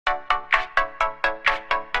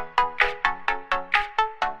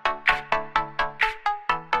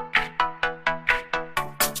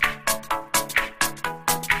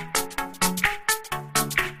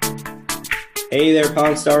Hey there,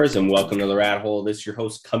 Pawn Stars, and welcome to the Rathole. This is your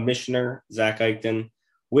host, Commissioner Zack Eichten,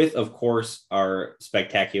 with, of course, our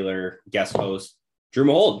spectacular guest host, Drew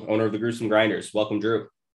Mahowald, owner of the Gruesome Grinders. Welcome, Drew.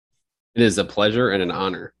 It is a pleasure and an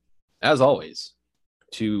honor, as always,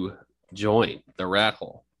 to join the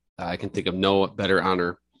Rathole. I can think of no better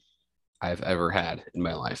honor I've ever had in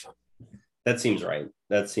my life. That seems right.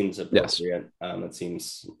 That seems appropriate. Yes. It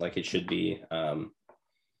seems like it should be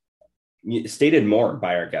stated more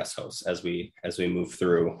by our guest hosts as we move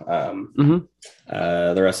through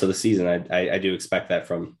the rest of the season. I do expect that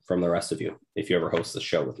from the rest of you if you ever host the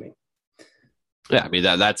show with me. Yeah, I mean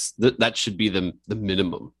that should be the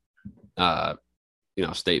minimum,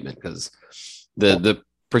 statement, because the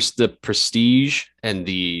prestige and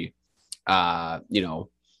the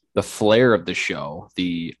the flair of the show,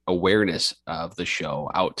 the awareness of the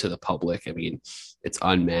show out to the public. I mean, it's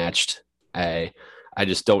unmatched. I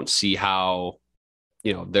just don't see how,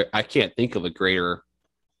 I can't think of a greater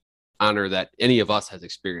honor that any of us has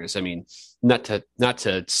experienced. I mean, not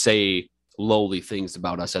to say lowly things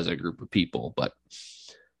about us as a group of people, but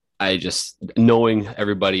I just, knowing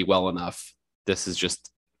everybody well enough, this is just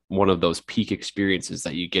one of those peak experiences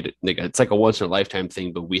that you get. It's like a once in a lifetime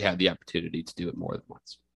thing, but we have the opportunity to do it more than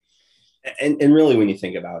once. And really, when you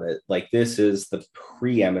think about it, like, this is the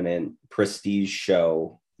preeminent prestige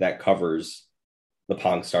show that covers the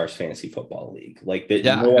Pong Stars Fantasy Football League. Like,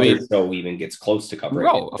 no other show even gets close to covering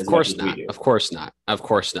it. No, of course not. Of course not. Of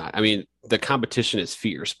course not. I mean, the competition is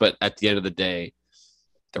fierce, but at the end of the day,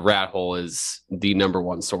 the Rathole is the number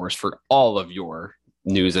one source for all of your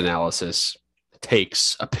news analysis,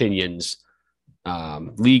 takes, opinions,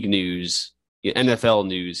 league news, NFL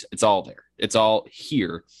news. It's all there. It's all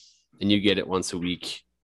here. And you get it once a week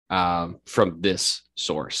from this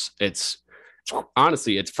source. It's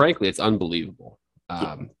honestly, it's unbelievable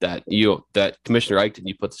that Commissioner Eichten,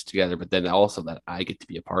 you put this together, but then also that I get to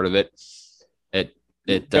be a part of it. And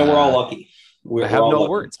we're all lucky. I have no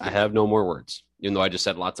words. I have no more words. Even though I just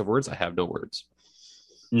said lots of words, I have no words.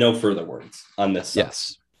 No further words on this.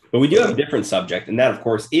 Yes, but we do have a different subject, and that, of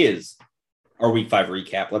course, is our Week 5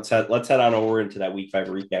 recap. Let's head on over into that Week 5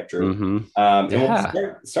 recap, Drew. And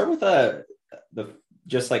we'll start with the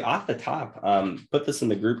just like off the top. Put this in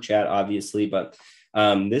the group chat, obviously, but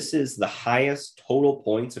this is the highest total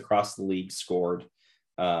points across the league scored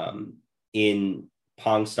in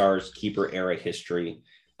Pong Stars Keeper era history.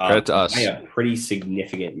 Credit to us. By a pretty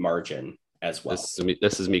significant margin as well.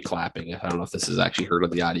 This is me clapping. I don't know if this is actually heard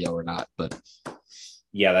on the audio or not, but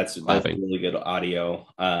yeah, that's really good audio.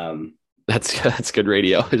 That's good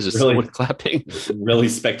radio. It's just really, someone clapping. Really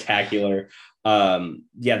spectacular.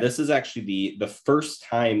 This is actually the first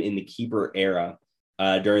time in the keeper era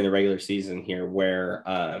during the regular season here where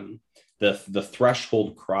the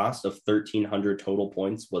threshold crossed of 1,300 total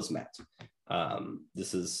points was met.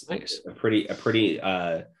 This is nice. a pretty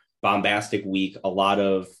bombastic week. A lot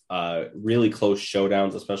of really close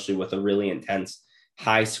showdowns, especially with a really intense,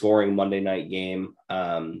 high scoring Monday night game.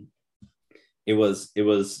 It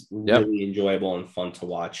was really enjoyable and fun to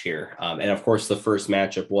watch here. And of course, the first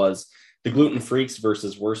matchup was the Gluten Freaks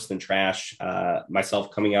versus Worse Than Trash.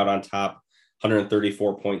 Myself coming out on top,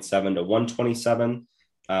 134.7 to 127.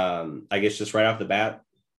 I guess just right off the bat,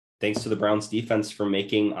 thanks to the Browns defense for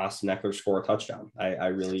making Austin Eckler score a touchdown. I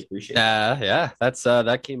really appreciate it. Yeah, that's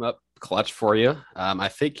that came up clutch for you. I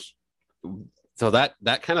think so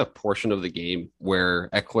that kind of portion of the game where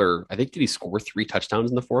Eckler, I think, did he score 3 touchdowns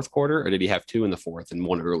in the fourth quarter, or did he have 2 in the fourth and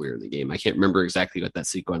 1 earlier in the game? I can't remember exactly what that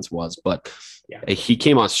sequence was, but he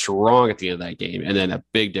came on strong at the end of that game. And then a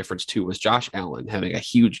big difference too was Josh Allen having a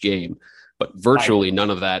huge game, but virtually none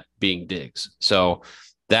of that being Diggs. So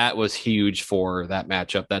that was huge for that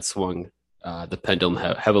matchup. That swung the pendulum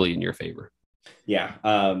heavily in your favor. Yeah.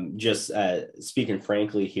 Just speaking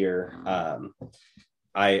frankly here,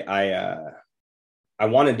 I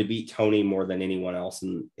wanted to beat Tony more than anyone else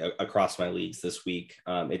across my leagues this week.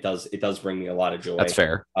 It does bring me a lot of joy. That's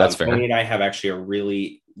fair. Tony and I have actually a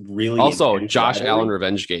really, really also Josh Allen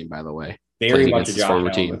revenge game, by the way. Very much a Josh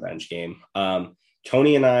Allen revenge game.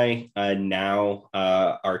 Tony and I now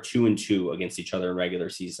are 2-2 against each other in regular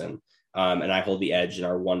season, and I hold the edge in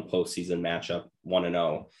our one postseason matchup,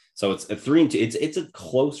 1-0. So it's a 3-2. It's a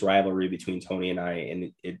close rivalry between Tony and I,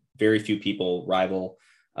 and very few people rival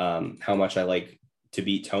how much I like to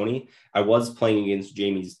beat Tony. I was playing against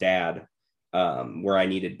Jamie's dad, where I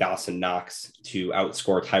needed Dawson Knox to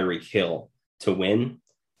outscore Tyreek Hill to win.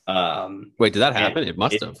 Wait, did that happen? It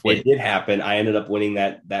must have. It did happen. I ended up winning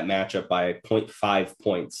that matchup by 0.5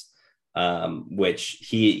 points, which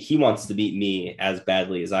he wants to beat me as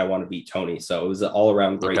badly as I want to beat Tony. So it was an all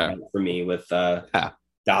around great night for me with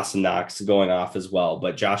Dawson Knox going off as well.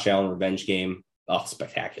 But Josh Allen revenge game, oh,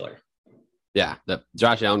 spectacular. Yeah, the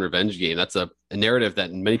Josh Allen revenge game. That's a narrative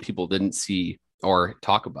that many people didn't see or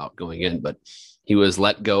talk about going in, but he was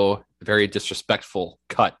let go, very disrespectful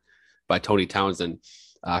cut by Tony Townsend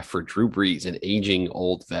for Drew Brees, an aging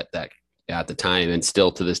old vet that at the time and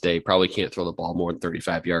still to this day probably can't throw the ball more than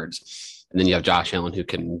 35 yards. And then you have Josh Allen who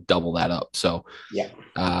can double that up. So, yeah,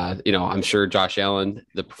 I'm sure Josh Allen,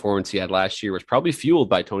 the performance he had last year was probably fueled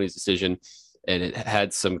by Tony's decision, and it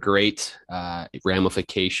had some great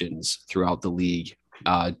ramifications throughout the league,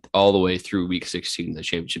 all the way through week 16, the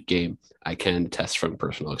championship game. I can attest from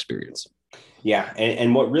personal experience. Yeah.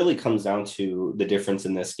 And what really comes down to the difference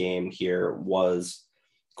in this game here was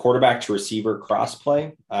quarterback to receiver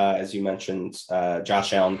crossplay. As you mentioned,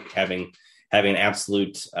 Josh Allen having an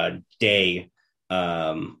absolute day.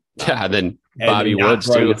 Then Bobby Woods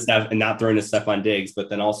too. And not throwing to Stephon Diggs,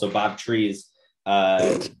 but then also Bob Trees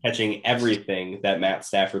catching everything that Matt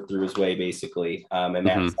Stafford threw his way, basically, and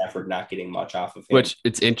Matt Stafford not getting much off of him. Which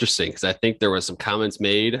it's interesting because I think there was some comments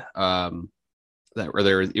made that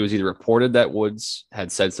were it was either reported that Woods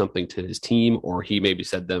had said something to his team or he maybe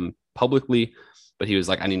said them publicly, but he was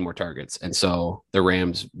like, I need more targets. And so the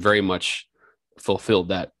Rams very much fulfilled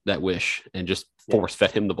that wish and just force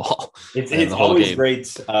fed him the ball. It's always game. Great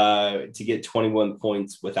to get 21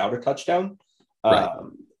 points without a touchdown. Right.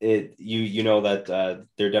 You know that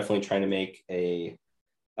they're definitely trying to make a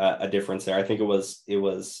difference there. I think it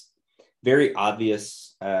was very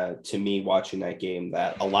obvious to me watching that game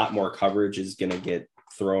that a lot more coverage is going to get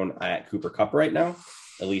thrown at Cooper Kupp right now,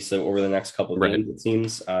 at least over the next couple of games, it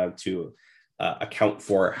seems, to account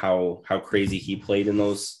for how crazy he played in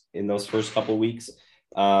those first couple of weeks.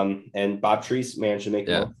 And Bob Trees managed to make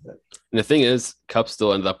it. And the thing is, Kupp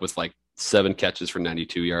still ended up with like 7 catches for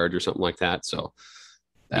 92 yards or something like that. So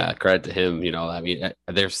credit to him.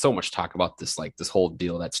 There's so much talk about this, like this whole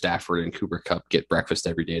deal that Stafford and Cooper Kupp get breakfast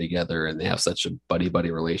every day together and they have such a buddy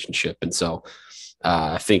relationship. And so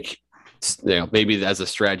I think, maybe as a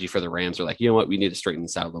strategy for the Rams are like, you know what, we need to straighten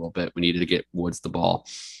this out a little bit. We needed to get Woods the ball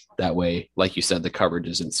that way. Like you said, the coverage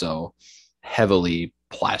isn't so heavily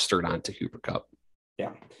plastered onto Cooper Kupp.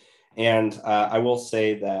 Yeah. And I will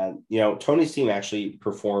say that, Tony's team actually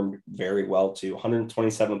performed very well too.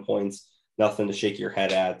 127 points, nothing to shake your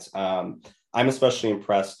head at. I'm especially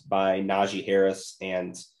impressed by Najee Harris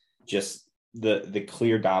and just the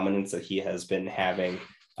clear dominance that he has been having.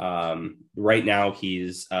 Right now,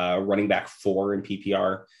 he's running back 4 in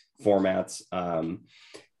PPR formats.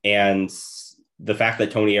 And the fact that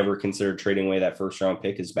Tony ever considered trading away that first round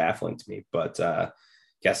pick is baffling to me. But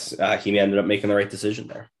guess he ended up making the right decision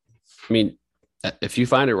there. I mean, if you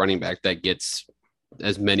find a running back that gets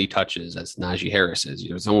as many touches as Najee Harris is,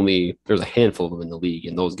 there's a handful of them in the league,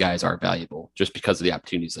 and those guys are valuable just because of the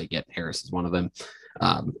opportunities they get. Harris is one of them.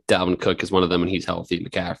 Dalvin Cook is one of them when he's healthy.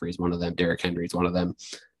 McCaffrey is one of them. Derrick Henry is one of them.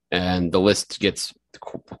 And the list gets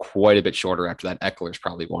quite a bit shorter after that. Eckler is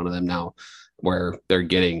probably one of them now, where they're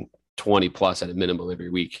getting 20 plus at a minimum every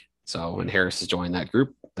week. So when Harris has joined that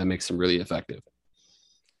group, that makes him really effective.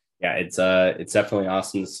 Yeah, it's definitely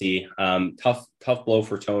awesome to see. Tough blow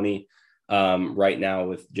for Tony right now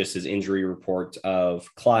with just his injury report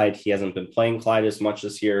of Clyde. He hasn't been playing Clyde as much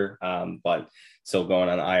this year, but still going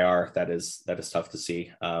on IR. That is tough to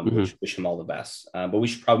see. Wish him all the best. But we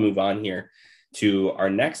should probably move on here to our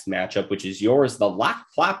next matchup, which is yours, the Lock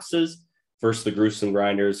Plopses versus the Gruesome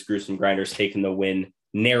Grinders. Gruesome Grinders taking the win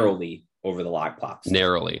narrowly over the Lock Plops.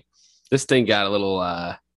 Narrowly. This thing got a little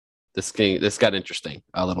this got interesting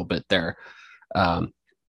a little bit there.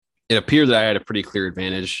 It appeared that I had a pretty clear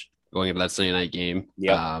advantage going into that Sunday night game.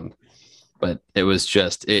 Yeah. But it was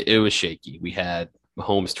just it was shaky. We had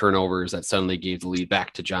Mahomes turnovers that suddenly gave the lead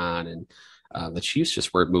back to John, and the Chiefs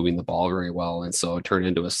just weren't moving the ball very well. And so it turned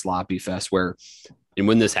into a sloppy fest and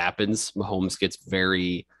when this happens, Mahomes gets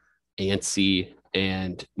very antsy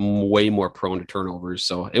and way more prone to turnovers.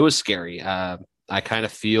 So it was scary. I kind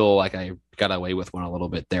of feel like I got away with one a little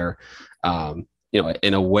bit there.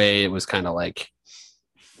 In a way, it was kind of like,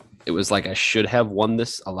 it was like I should have won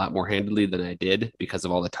this a lot more handily than I did because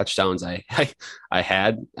of all the touchdowns I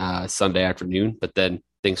had Sunday afternoon. But then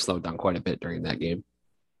things slowed down quite a bit during that game.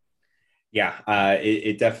 Yeah,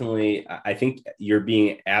 it definitely, I think you're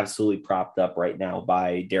being absolutely propped up right now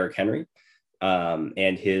by Derrick Henry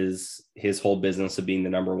and his whole business of being the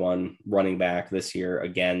number 1 running back this year,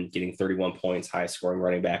 again, getting 31 points, highest scoring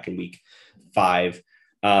running back in week 5.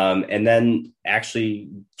 And then actually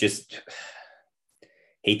just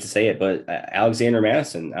hate to say it, but Alexander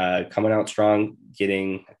Madison coming out strong,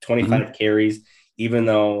 getting 25 carries, even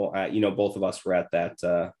though, both of us were at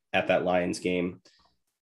that Lions game.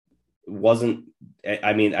 wasn't.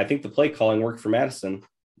 I mean, I think the play calling worked for Madison.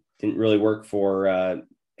 Didn't really work for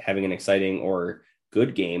having an exciting or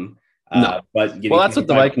good game. No. But well, that's what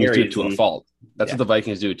the Vikings do to a and, fault. That's what the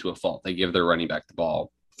Vikings do to a fault. They give their running back the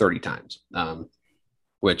ball 30 times,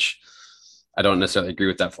 which I don't necessarily agree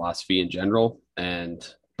with that philosophy in general.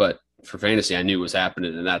 But for fantasy, I knew was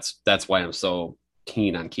happening, and that's why I'm so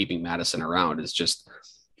keen on keeping Madison around. Is just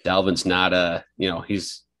Dalvin's not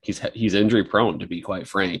he's injury prone, to be quite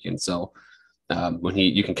frank, and so when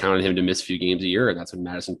you can count on him to miss a few games a year, and that's when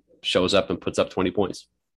Madison shows up and puts up 20 points.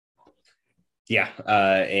 Yeah,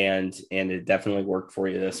 and it definitely worked for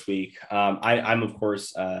you this week. I'm of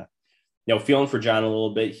course, feeling for John a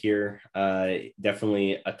little bit here.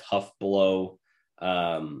 Definitely a tough blow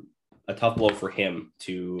for him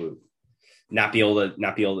to not be able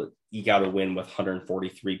to eke out a win with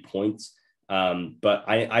 143 points. But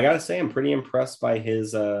I gotta say, I'm pretty impressed by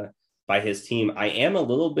his team. I am a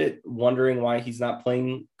little bit wondering why he's not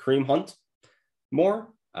playing Kareem Hunt more.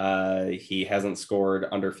 He hasn't scored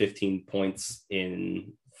under 15 points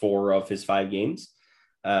in 4 of his 5 games.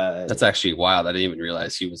 That's actually wild. I didn't even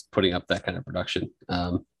realize he was putting up that kind of production.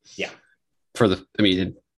 Yeah.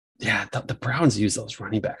 The Browns use those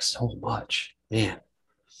running backs so much, man.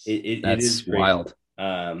 It is wild.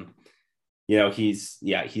 He's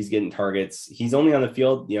getting targets. He's only on the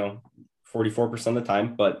field, 44% of the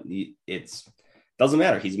time, but it's doesn't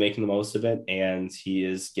matter. He's making the most of it, and he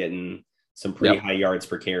is getting some pretty high yards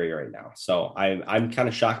per carry right now. So I'm kind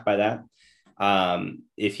of shocked by that.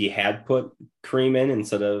 If he had put Kareem in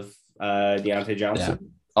instead of Deontay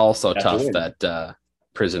Johnson. Also tough that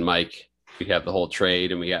Prison Mike, we have the whole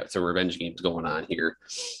trade and we got some revenge games going on here.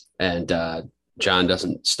 And John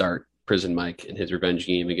doesn't start Prison Mike in his revenge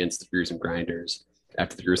game against the Gruesome Grinders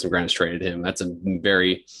after the Gruesome Grinders traded him. That's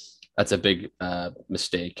a big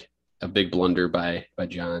mistake, a big blunder by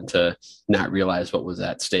John to not realize what was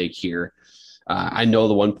at stake here. I know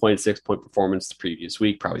the 1.6 point performance the previous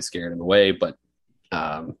week probably scared him away, but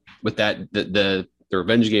with that, the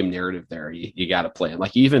revenge game narrative there, you got to play.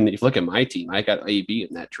 Like, even if you look at my team, I got AB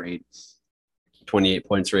in that trade, 28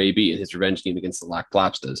 points for AB in his revenge game against the Lock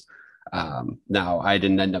Plopstas. Now, I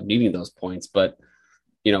didn't end up needing those points, but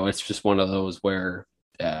it's just one of those where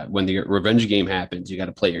when the revenge game happens, you got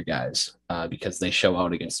to play your guys because they show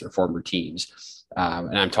out against their former teams.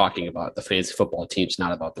 And I'm talking about the fantasy football teams,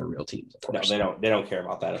 not about the real teams. Of course. No, they don't care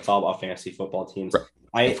about that. It's all about fantasy football teams.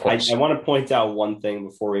 Right. I want to point out one thing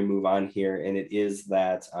before we move on here, and it is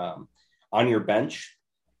that on your bench,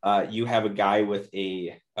 you have a guy with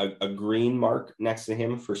a green mark next to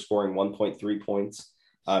him for scoring 1.3 points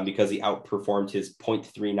because he outperformed his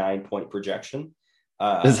 0.39 point projection.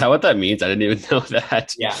 Is that what that means? I didn't even know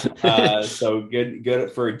that. Yeah. So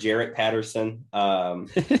good for Jarrett Patterson.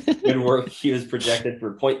 Good work. He was projected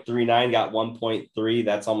for 0.39, got 1.3.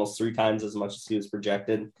 That's almost 3 times as much as he was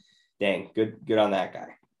projected. Dang, good on that guy.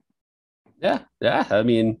 Yeah. I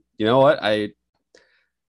mean, you know what?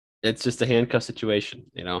 It's just a handcuff situation.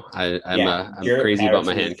 I'm crazy about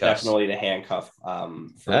my handcuffs. Definitely the handcuff.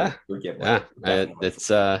 For Giblet. Yeah. It's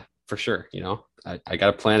for sure. I got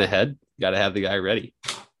to plan ahead. Got to have the guy ready.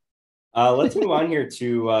 Let's move on here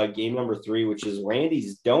to game number 3, which is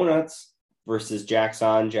Randy's Donuts versus Jack's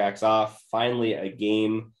on, Jack's off. Finally, a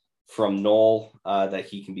game from Noel that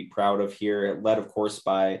he can be proud of here, led, of course,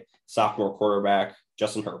 by sophomore quarterback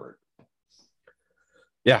Justin Herbert.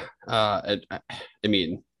 Yeah. I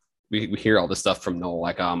mean, we hear all this stuff from Noel,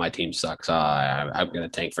 like, oh, my team sucks. I'm going to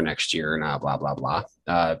tank for next year and blah, blah, blah.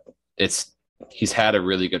 He's had a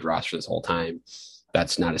really good roster this whole time.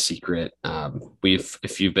 That's not a secret.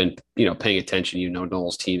 If you've been, paying attention,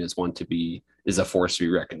 Noel's team is a force to be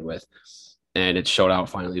reckoned with. And it showed out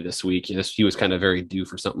finally this week. He was kind of very due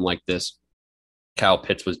for something like this. Kyle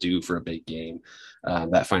Pitts was due for a big game.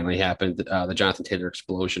 That finally happened. The Jonathan Taylor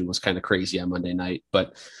explosion was kind of crazy on Monday night,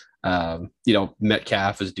 but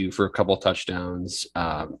Metcalf is due for a couple of touchdowns,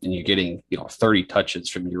 and you're getting 30 touches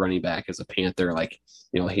from your running back as a Panther,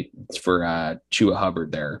 for Chua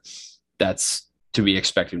Hubbard there. That's to be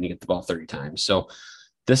expected when you get the ball 30 times. So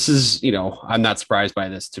this is, I'm not surprised by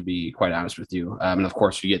this, to be quite honest with you. And of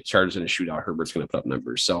course, if you get Chargers in a shootout, Herbert's going to put up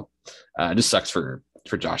numbers. So it just sucks for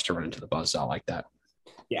Josh to run into the buzzsaw like that.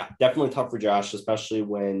 Yeah, definitely tough for Josh, especially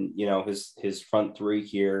when, his front 3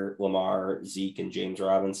 here, Lamar, Zeke, and James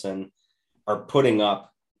Robinson, are putting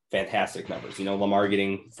up fantastic numbers. Lamar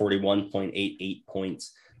getting 41.88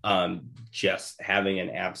 points, just having an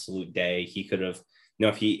absolute day. He could have,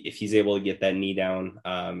 if he's able to get that knee down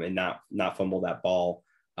and not fumble that ball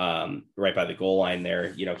right by the goal line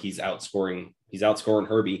there, he's outscoring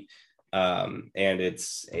Herbie And it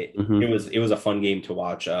Mhm. was a fun game to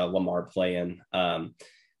watch Lamar play in.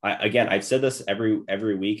 I've said this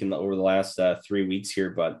every week over the last 3 weeks here,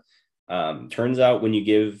 but turns out when you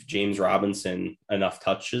give James Robinson enough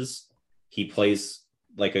touches, he plays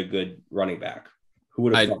like a good running back. Who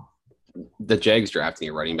would have I thought? the Jags drafting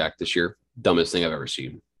a running back this year, dumbest thing I've ever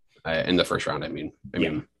seen in the first round. I Yeah,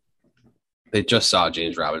 mean, they just saw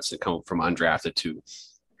James Robinson come from undrafted to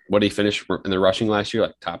what did he finish in the rushing last year,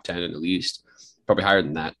 like top 10 at least, probably higher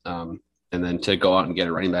than that. And then to go out and get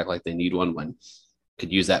a running back like they need one when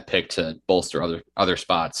could use that pick to bolster other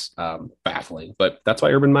spots, baffling. But that's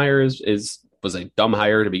why Urban Meyer was a dumb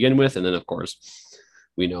hire to begin with, and then of course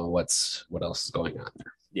we know what else is going on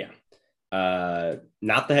there. yeah.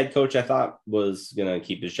 Not the head coach I thought was gonna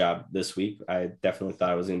keep his job this week. I definitely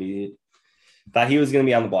thought he was gonna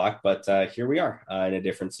be on the block, but here we are in a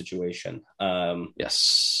different situation.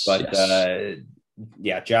 Yes, But yes.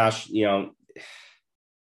 yeah, Josh, you're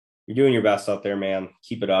doing your best out there, man.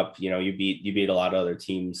 Keep it up. You beat a lot of other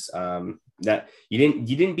teams. That you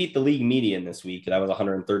didn't beat the league median this week. That was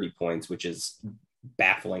 130 points, which is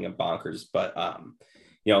baffling and bonkers. But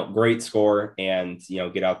great score, and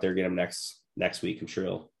get out there, get him next week. I'm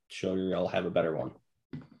sure you'll have a better one.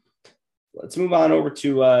 Let's move on over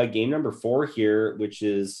to game number 4 here, which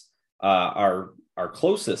is our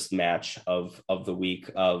closest match of the week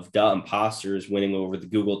of the Imposters winning over the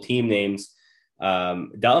Google team names.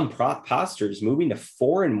 The Imposters moving to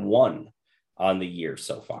 4-1 on the year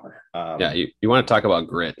so far. Yeah, you want to talk about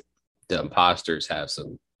grit? The Imposters have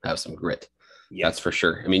some grit. Yeah. That's for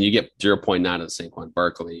sure. I mean, you get 0.9 of Saquon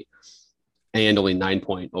Barkley and only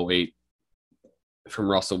 9.08 from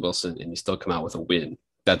Russell Wilson, and you still come out with a win.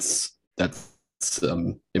 That's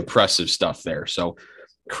impressive stuff there. So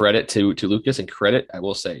credit to Lucas, and credit, I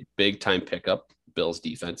will say, big time pickup. Bills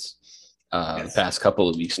defense Yes. the past couple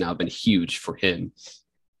of weeks now have been huge for him.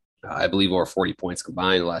 I believe over 40 points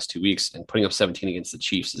combined the last 2 weeks, and putting up 17 against the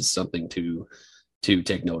Chiefs is something to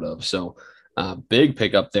take note of. So big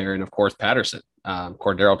pickup there. And of course, Patterson,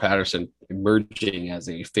 Cordero Patterson emerging as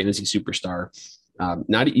a fantasy superstar.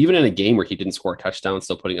 Not even in a game where he didn't score a touchdown,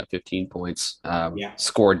 still putting up 15 points. Yeah.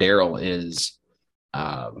 Cordero is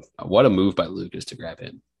what a move by Lucas to grab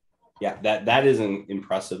him. Yeah, that is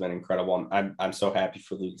impressive and incredible. I'm so happy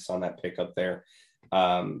for Lucas on that pickup there.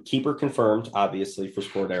 Keeper confirmed, obviously, for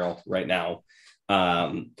Cordero right now.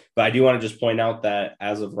 But I do want to just point out that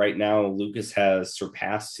as of right now, Lucas has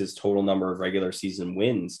surpassed his total number of regular season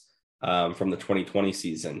wins from the 2020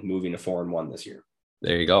 season, moving to 4-1 this year.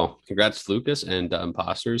 There you go. Congrats to Lucas and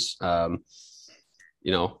Imposters.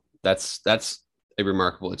 That's a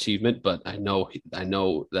remarkable achievement, but I know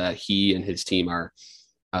that he and his team are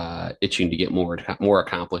itching to get more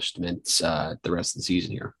accomplishments the rest of the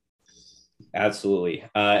season here. Absolutely.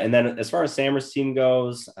 And then as far as Sammer's team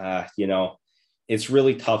goes, it's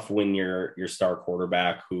really tough when your star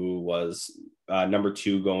quarterback, who was number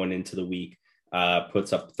 2 going into the week,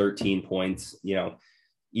 puts up 13 points.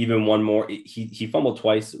 Even one more, he fumbled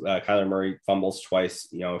twice. Kyler Murray fumbles twice.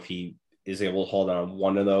 If he is able to hold on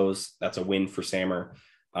one of those, that's a win for Sammer.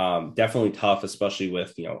 Definitely tough, especially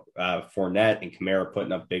with Fournette and Kamara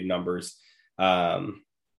putting up big numbers.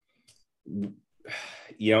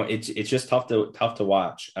 It's just tough to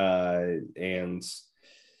watch. And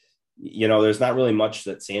there's not really much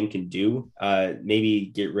that Sam can do.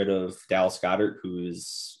 Maybe get rid of Dallas Goedert,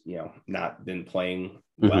 who's not been playing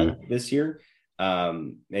well this year. He's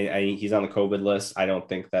on the COVID list. I don't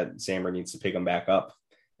think that Sammer needs to pick him back up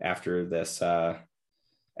after this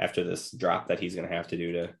drop that he's going to have to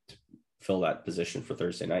do to fill that position for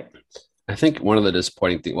Thursday night. I think one of the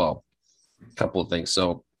disappointing things, well, a couple of things.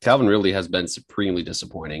 So Calvin Ridley has been supremely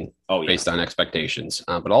disappointing based on expectations,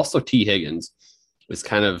 but also T. Higgins is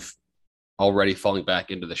kind of already falling back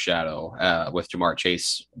into the shadow with Jamar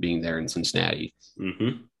Chase being there in Cincinnati.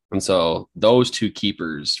 Mm-hmm. And so those 2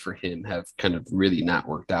 keepers for him have kind of really not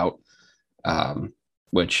worked out,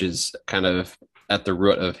 which is kind of at the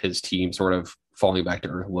root of his team sort of falling back to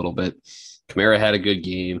earth a little bit. Kamara had a good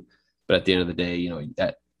game, but at the end of the day,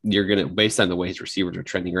 that you're going to, based on the way his receivers are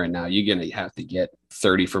trending right now, you're going to have to get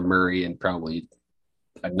 30 from Murray and probably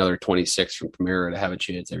another 26 from Kamara to have a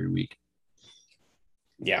chance every week.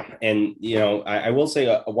 Yeah. And, I will say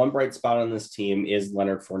a one bright spot on this team is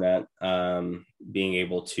Leonard Fournette being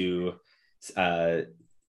able to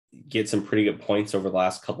get some pretty good points over the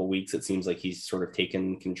last couple of weeks. It seems like he's sort of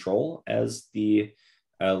taken control as the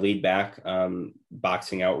lead back,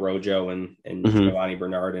 boxing out Rojo and Giovanni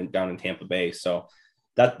Bernard down in Tampa Bay. So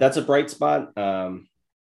that's a bright spot.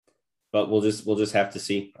 But we'll just have to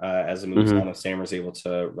see as it moves on if Sammer's able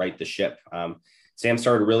to right the ship. Sam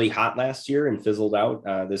started really hot last year and fizzled out.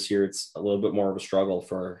 This year, it's a little bit more of a struggle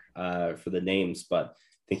for the names, but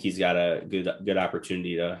I think he's got a good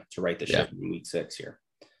opportunity to right the ship in week 6 here.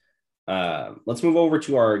 Let's move over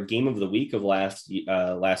to our game of the week of last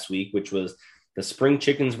week, which was the Spring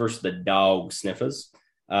Chickens versus the Dog Sniffers.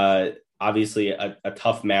 Obviously, a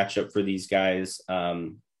tough matchup for these guys.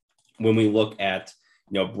 When we look at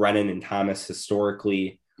Brennan and Thomas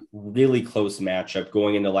historically, really close matchup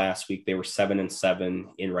going into last week. They were 7-7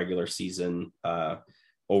 in regular season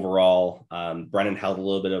overall. Brennan held a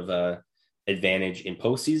little bit of a advantage in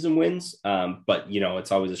postseason wins, but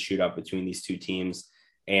it's always a shootout between these two teams.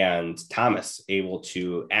 And Thomas able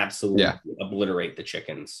to absolutely obliterate the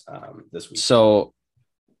Chickens this week. So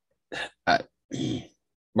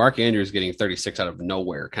Mark Andrews getting 36 out of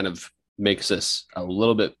nowhere kind of makes this a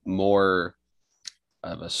little bit more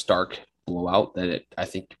of a stark blowout than I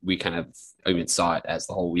think we kind of saw it as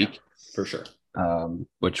the whole week. For sure.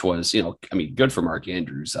 Which was, good for Mark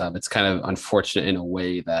Andrews. It's kind of unfortunate in a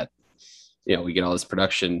way that, we get all this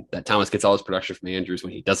production, that Thomas gets all this production from Andrews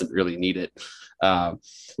when he doesn't really need it.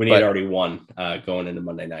 When he had already won going into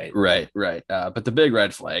Monday night. Right. But the big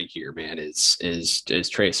red flag here, man, is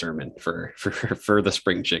Trey Sermon for the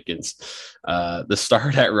Spring Chickens. The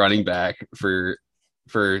start at running back for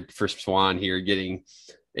Swan here, getting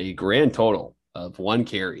a grand total of 1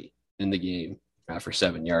 carry in the game for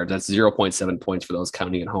 7 yards. That's 0.7 points for those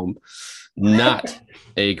counting at home. Not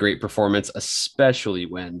a great performance, especially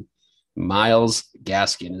when Myles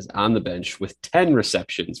Gaskin is on the bench with 10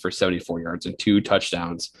 receptions for 74 yards and 2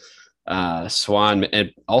 touchdowns. Swan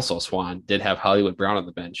did have Hollywood Brown on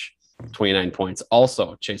the bench, 29 points.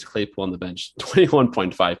 Also, Chase Claypool on the bench,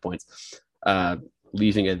 21.5 points,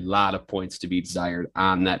 leaving a lot of points to be desired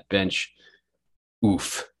on that bench.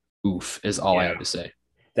 Oof is all I have to say.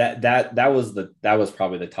 That was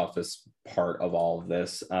probably the toughest part of all of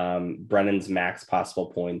this. Brennan's max possible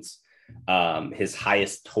points, his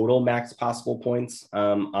highest total max possible points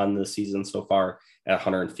on the season so far at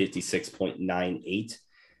 156.98.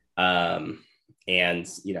 And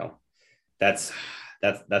that's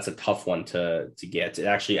a tough one to get. It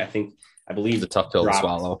actually, I believe it's a tough pill to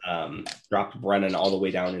swallow. Dropped Brennan all the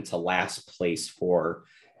way down into last place for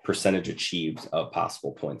percentage achieved of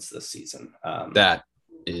possible points this season. That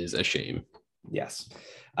is a shame. Yes.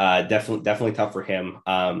 Definitely tough for him.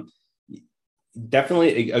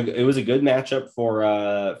 Definitely it was a good matchup for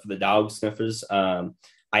the Dog Sniffers. I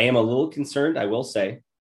am a little concerned, I will say,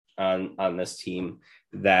 on this team,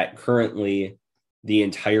 that currently the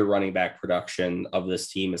entire running back production of this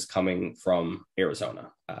team is coming from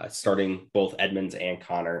Arizona. Starting both Edmonds and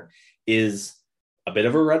Connor is a bit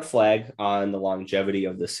of a red flag on the longevity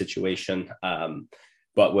of this situation.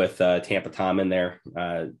 But with Tampa Tom in there,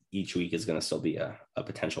 each week is going to still be a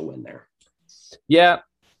potential win there. Yeah.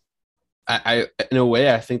 I in a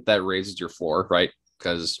way, I think that raises your floor, right?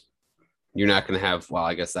 Because you're not going to have, well,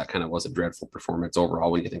 I guess that kind of was a dreadful performance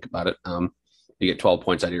overall when you think about it. You get 12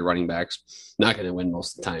 points out of your running backs, not going to win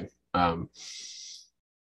most of the time.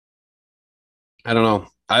 I don't know.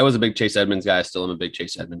 I was a big Chase Edmonds guy. I still am a big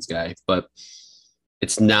Chase Edmonds guy, but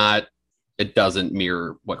it doesn't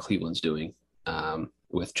mirror what Cleveland's doing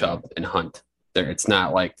with Chubb and Hunt. It's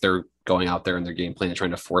not like they're going out there in their game plan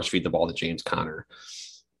trying to force feed the ball to James Conner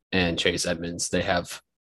and Chase Edmonds. They have,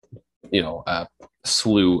 a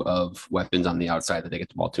slew of weapons on the outside that they get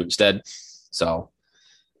the ball to instead. So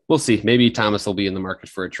we'll see. Maybe Thomas will be in the market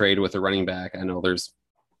for a trade with a running back. I know there's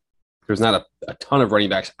not a ton of running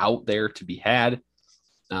backs out there to be had,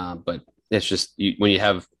 but it's just when you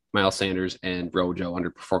have Miles Sanders and Rojo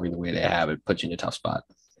underperforming the way they have, it puts you in a tough spot.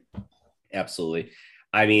 Absolutely.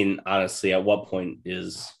 I mean, honestly, at what point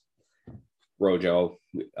is Rojo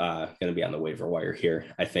going to be on the waiver wire here?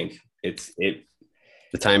 I think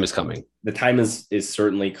the time is coming. The time is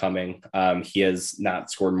certainly coming. He has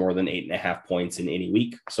not scored more than 8.5 points in any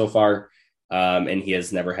week so far. And he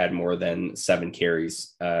has never had more than 7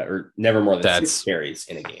 carries or never more than 6 carries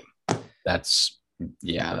in a game. That's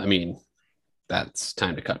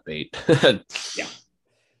time to cut bait. Yeah,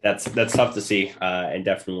 that's tough to see. And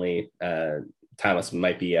definitely Thomas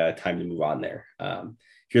might be time to move on there.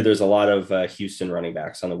 Here, there's a lot of Houston running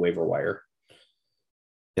backs on the waiver wire.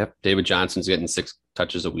 Yep. David Johnson's getting 6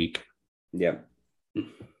 touches a week. Yep.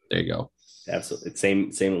 There you go. Absolutely.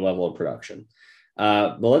 Same level of production.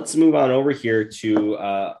 But let's move on over here to,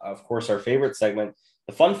 of course, our favorite segment,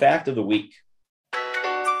 the fun fact of the week.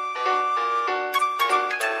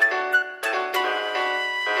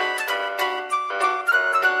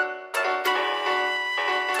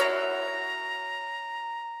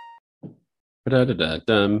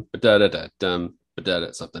 Ba-da-da-da-dum, ba-da-da-da-dum, but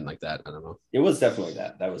that something like that. I don't know. It was definitely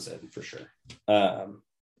that. That was it for sure.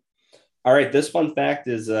 All right, this fun fact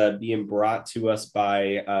is being brought to us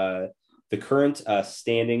by the current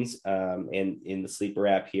standings in the Sleeper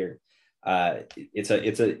app here. It's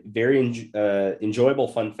a very enjoyable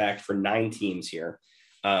fun fact for 9 teams here.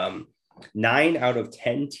 9 out of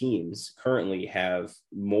 10 teams currently have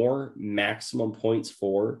more maximum points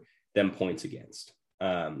for than points against.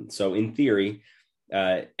 So in theory,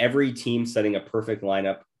 every team setting a perfect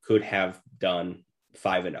lineup could have done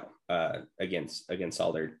 5-0 against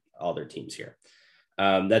all their teams here.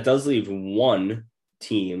 That does leave one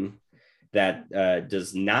team that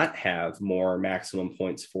does not have more maximum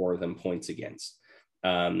points for than points against.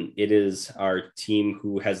 It is our team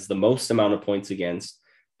who has the most amount of points against,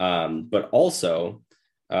 but also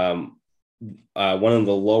one of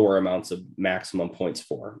the lower amounts of maximum points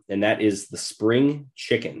for, and that is the Spring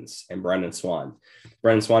Chickens and Brendan Swan.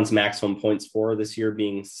 Brendan Swan's maximum points for this year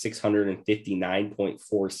being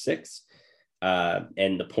 659.46.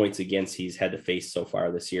 And the points against he's had to face so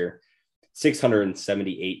far this year,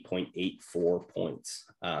 678.84 points.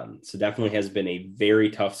 So definitely has been a very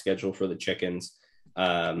tough schedule for the Chickens.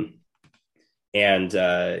 As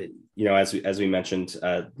we mentioned,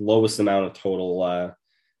 lowest amount of total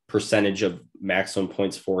percentage of maximum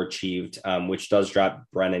points for achieved, which does drop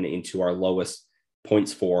Brennan into our lowest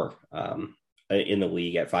points for in the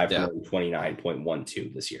league at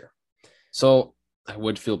 529.12 this year. So I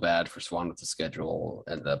would feel bad for Swan with the schedule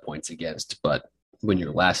and the points against, but when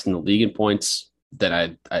you're last in the league in points,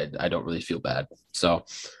 then I don't really feel bad. So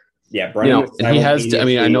yeah, Brennan, and he has to, I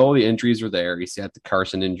mean, I know the injuries are there. He's got the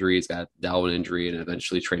Carson injury, he's got Dalvin injury, and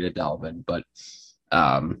eventually traded Dalvin, but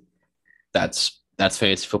that's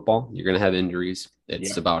fantasy football. You're going to have injuries.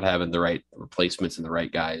 It's about having the right replacements and the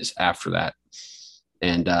right guys after that.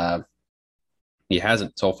 And he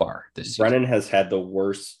hasn't so far this season. Brennan has had the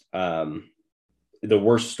worst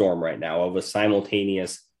storm right now of a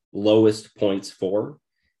simultaneous lowest points for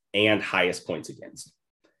and highest points against.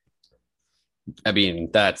 I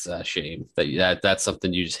mean, that's a shame. That's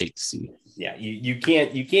something you just hate to see. Yeah, you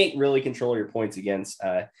can't really control your points against.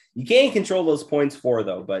 You can't control those points for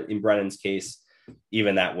though, but in Brennan's case,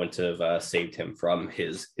 even that wouldn't have saved him from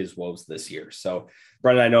his woes this year. So,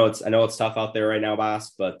 Brennan, I know it's tough out there right now, boss,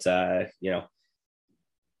 but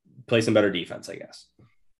play some better defense, I guess.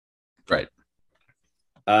 Right.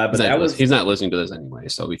 But he's not listening to this anyway,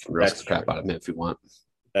 so we can roast the crap out of him if we want.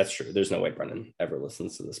 That's true. There's no way Brennan ever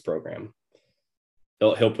listens to this program.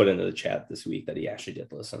 He'll put into the chat this week that he actually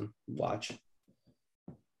did watch.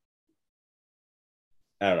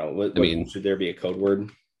 I don't know. Should there be a code word?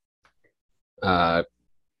 Code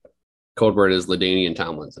word is LaDainian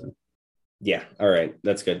Tomlinson. Yeah. All right.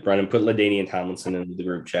 That's good. Brennan, put LaDainian Tomlinson into the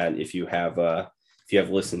group chat if you have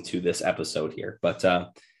listened to this episode here. But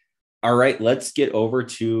all right, let's get over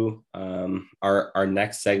to our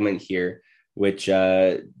next segment here, which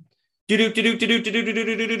oh,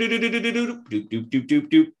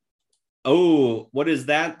 what is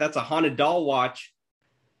that? That's a haunted doll watch.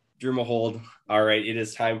 Drew Mahowald. All right, it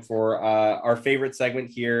is time for our favorite segment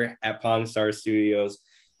here at Pong Star Studios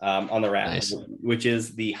on the Rathole, which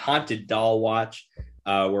is the haunted doll watch,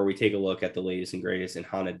 where we take a look at the latest and greatest in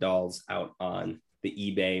haunted dolls out on the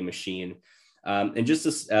eBay machine. And just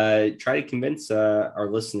to try to convince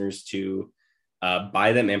our listeners to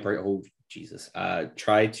buy them and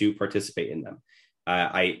try to participate in them.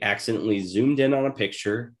 I accidentally zoomed in on a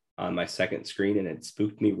picture on my second screen and it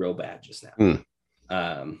spooked me real bad just now.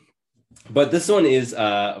 But this one is,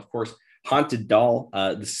 of course, Haunted Doll,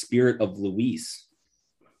 the Spirit of Louise.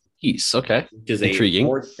 Okay. Which is intriguing.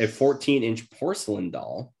 A 14-inch porcelain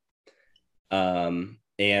doll.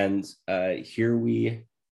 And here we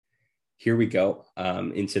go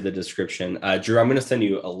into the description. Drew, I'm going to send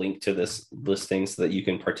you a link to this listing so that you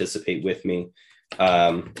can participate with me.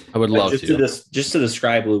 I would love to. Just to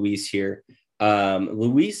describe Louise here.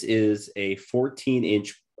 Louise is a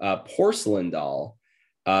 14-inch porcelain doll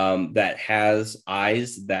that has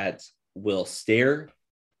eyes that will stare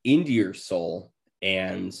into your soul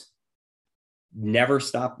and never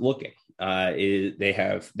stop looking.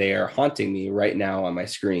 They are haunting me right now on my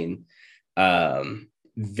screen.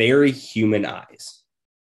 Very human eyes.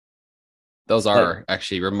 Those are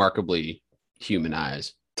actually remarkably human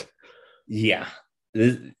eyes. Yeah.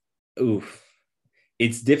 It's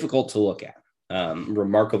difficult to look at.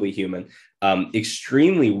 Remarkably human.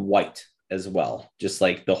 Extremely white as well. Just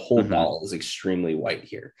like the whole doll is extremely white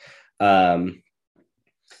here. But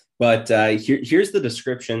here's the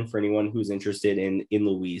description for anyone who's interested in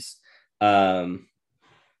Louise from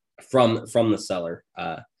the seller.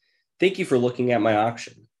 Thank you for looking at my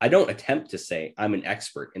auction. I don't attempt to say I'm an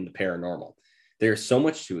expert in the paranormal. There's so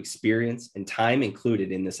much to experience and time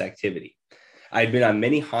included in this activity. I've been on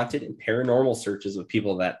many haunted and paranormal searches with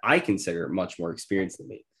people that I consider much more experienced than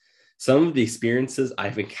me. Some of the experiences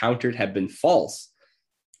I've encountered have been false,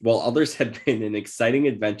 while others have been an exciting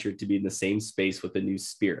adventure to be in the same space with a new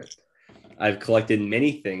spirit. I've collected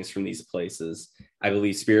many things from these places. I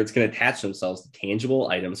believe spirits can attach themselves to tangible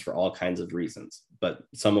items for all kinds of reasons, but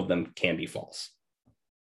some of them can be false.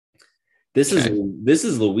 This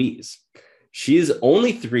is Louise. She is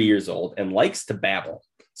only 3 years old and likes to babble.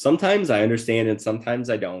 Sometimes I understand and sometimes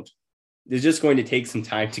I don't. It's just going to take some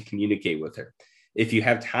time to communicate with her. If you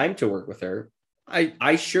have time to work with her,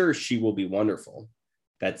 I sure she will be wonderful.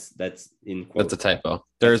 That's in quotes. That's a typo.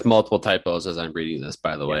 There's multiple typos as I'm reading this,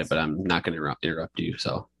 by the way, but I'm not going to interrupt you.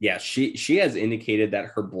 So yeah, she has indicated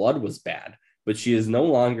that her blood was bad, but she is no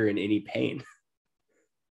longer in any pain.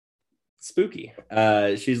 Spooky.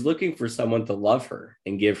 She's looking for someone to love her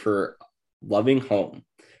and give her loving home.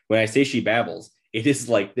 When I say she babbles, it is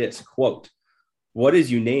like this, quote, "What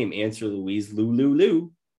is your name?" Answer Louise, Lou, Lou,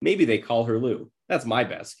 Lou. Maybe they call her Lou. That's my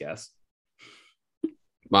best guess.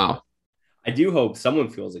 Wow. I do hope someone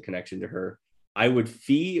feels a connection to her. I would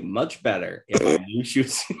feel much better if I knew she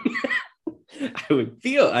was. I would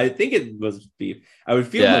feel much better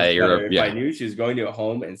if I knew she was going to a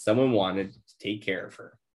home and someone wanted to take care of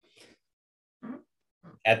her.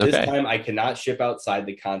 At this time, I cannot ship outside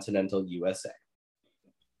the continental USA.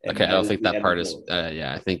 And I don't think that part is.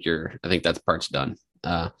 I think that part's done.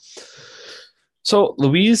 So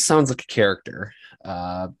Louise sounds like a character.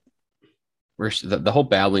 The whole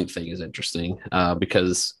babbling thing is interesting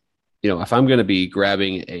because, if I'm going to be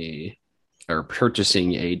grabbing or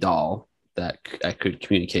purchasing a doll that I could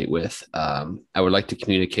communicate with, I would like to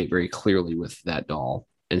communicate very clearly with that doll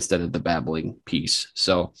instead of the babbling piece.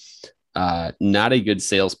 So not a good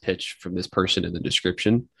sales pitch from this person in the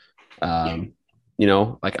description. I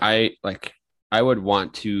would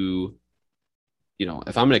want to,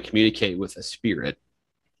 if I'm going to communicate with a spirit,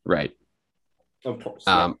 right? Of course.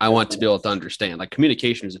 I want to be able to understand. Like,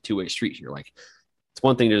 communication is a two-way street here. Like, it's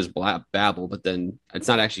one thing to just babble, but then it's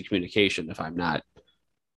not actually communication if I'm not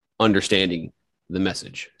understanding the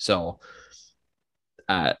message. So,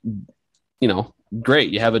 great.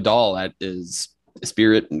 You have a doll that is a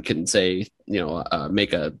spirit and can say,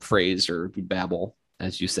 make a phrase or babble,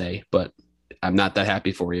 as you say, but I'm not that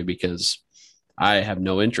happy for you because I have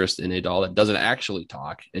no interest in a doll that doesn't actually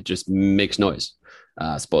talk. It just makes noise,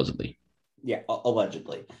 supposedly. Yeah,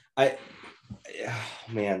 allegedly. The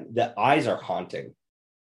eyes are haunting.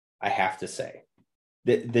 I have to say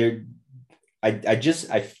that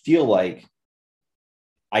I feel like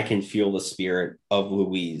I can feel the spirit of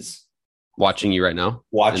Louise watching you right now.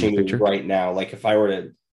 Watching you right now. Like, if I were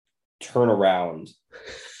to turn around,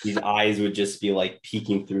 these eyes would just be like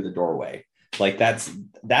peeking through the doorway. Like, that's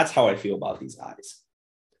how I feel about these eyes.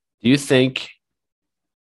 Do you think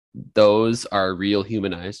those are real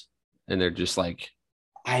human eyes? And they're just like,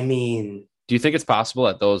 do you think it's possible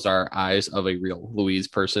that those are eyes of a real Louise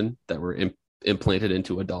person that were implanted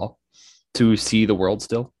into a doll to see the world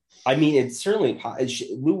still? It's certainly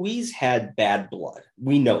Louise had bad blood.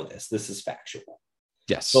 We know this. This is factual.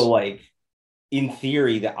 Yes. So, like, in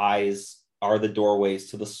theory, the eyes are the doorways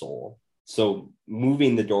to the soul. So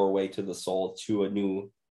moving the doorway to the soul to a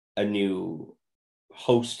new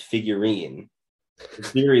host figurine, in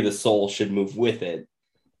theory, the soul should move with it.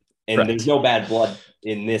 And There's no bad blood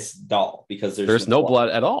in this doll because there's no blood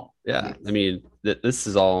at all. Yeah. This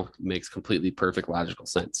is all makes completely perfect logical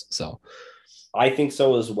sense. So I think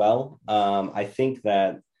so as well. I think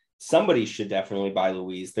that somebody should definitely buy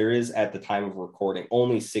Louise. There is, at the time of recording,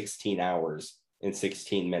 only 16 hours and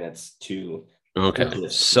 16 minutes to. Okay.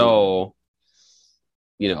 So,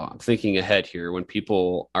 I'm thinking ahead here. When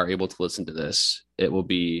people are able to listen to this, there will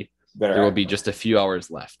be just a few hours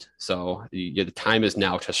left. So the time is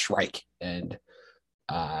now to strike and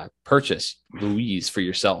purchase Louise for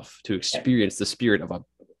yourself to experience the spirit of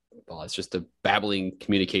it's just a babbling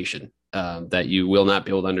communication that you will not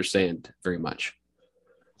be able to understand very much.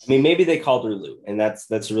 Maybe they called her Lou, and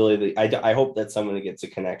that's really I hope that someone gets a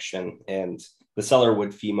connection, and the seller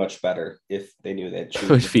would fee much better if they knew that she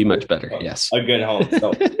would fee much better. Yes, a good home.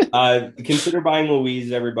 So consider buying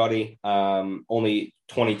Louise, everybody. Only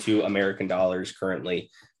 $22 American currently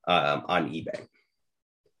on eBay.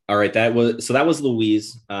 All right, that was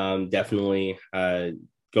Louise. Definitely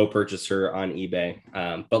go purchase her on eBay.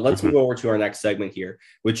 But let's move over to our next segment here,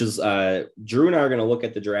 which is Drew and I are going to look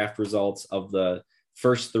at the draft results of the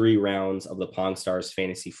first 3 rounds of the Pong Stars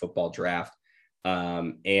Fantasy Football Draft.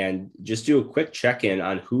 and just do a quick check-in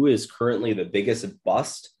on who is currently the biggest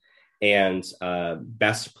bust and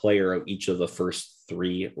best player of each of the first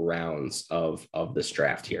 3 rounds of this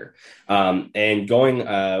draft here. And going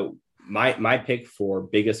my pick for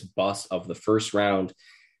biggest bust of the first round,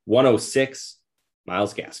 106,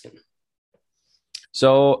 Myles Gaskin.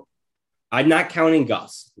 So I'm not counting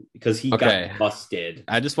Gus because he got busted.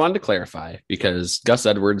 I just wanted to clarify because Gus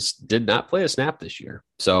Edwards did not play a snap this year.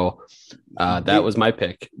 So that was my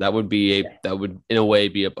pick. That would in a way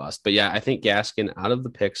be a bust. But yeah, I think Gaskin out of the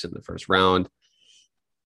picks in the first round.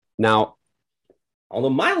 Now, although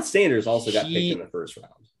Miles Sanders also got picked in the first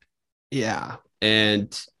round. Yeah.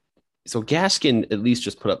 And so Gaskin at least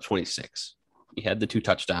just put up 26. He had the 2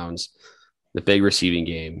 touchdowns, the big receiving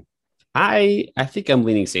game. I think I'm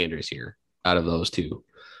leaning Sanders here out of those 2.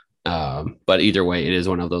 But either way, it is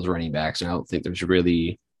one of those running backs, and I don't think there's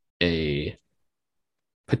really a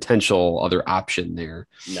potential other option there.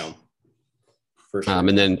 No, for sure.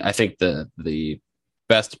 And then I think the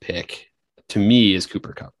best pick to me is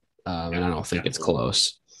Cooper Kupp, and I don't think it's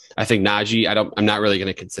close. I think Najee. I'm not really going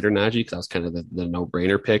to consider Najee because that was kind of the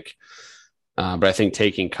no-brainer pick. But I think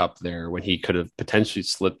taking Kupp there when he could have potentially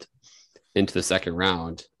slipped into the second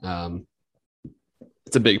round,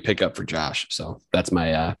 it's a big pickup for Josh. So that's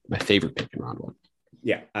my favorite pick in round 1.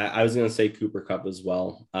 Yeah, I was going to say Cooper Kupp as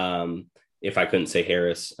well. If I couldn't say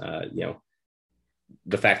Harris,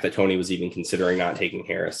 the fact that Tony was even considering not taking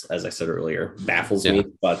Harris, as I said earlier, baffles me.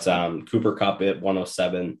 But Cooper Kupp at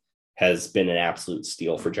 107 has been an absolute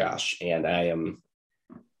steal for Josh, and I'm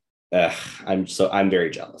very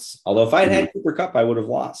jealous. Although if I had Cooper Kupp, I would have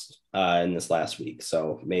lost in this last week.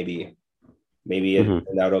 So maybe it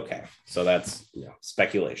turned out okay. So that's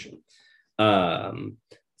speculation. All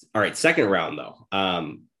right, second round though.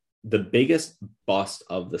 The biggest bust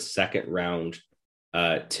of the second round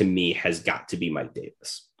to me has got to be Mike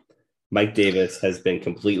Davis. Mike Davis has been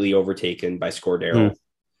completely overtaken by Scordero,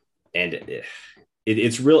 and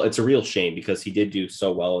it's a real shame because he did do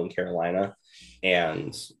so well in Carolina,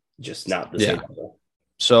 and just not the same level.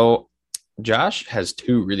 So Josh has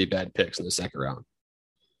 2 really bad picks in the second round.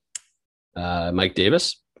 Mike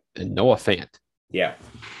Davis and Noah Fant. Yeah.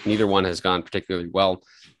 Neither one has gone particularly well.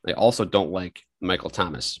 I also don't like Michael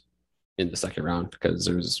Thomas in the second round because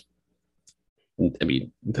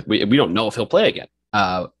we don't know if he'll play again.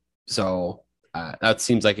 So that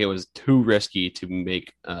seems like it was too risky to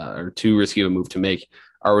make or too risky of a move to make,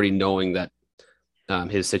 already knowing that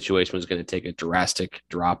his situation was going to take a drastic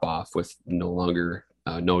drop off with no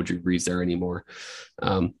Drew Brees there anymore.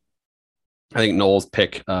 I think Noel's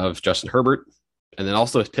pick of Justin Herbert and then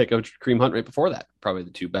also his pick of Kareem Hunt right before that, probably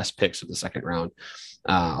the 2 best picks of the second round.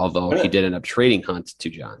 Although he did end up trading Hunt to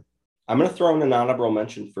John. I'm going to throw in an honorable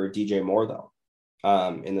mention for DJ Moore though.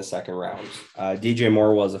 In the second round, DJ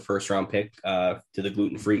Moore was a first round pick to the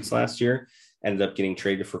Gluten Freaks last year, ended up getting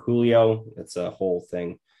traded for Julio. It's a whole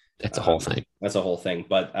thing. That's a whole thing.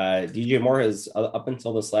 But DJ Moore has, up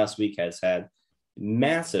until this last week, has had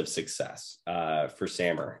massive success for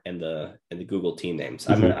Sammer and the Google team names.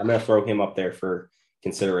 I'm gonna throw him up there for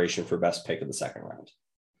consideration for best pick of the second round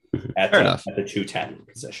at the 210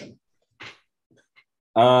 position.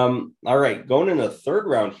 All right, going into the third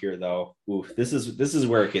round here though. This is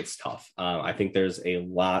where it gets tough. I think there's a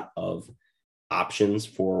lot of options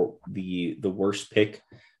for the worst pick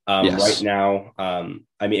right now.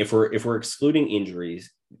 I mean, if we're excluding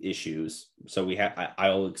injuries issues, so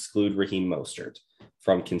I'll exclude Raheem Mostert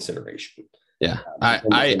from consideration. Yeah,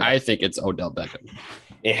 I think it's Odell Beckham.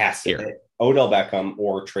 It has to be Odell Beckham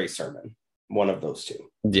or Trey Sermon, one of those 2.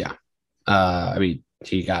 Yeah, I mean,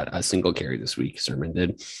 he got a single carry this week. Sermon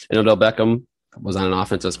did, and Odell Beckham was on an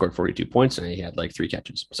offense that scored 42 points, and he had like 3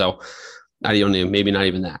 catches. So maybe not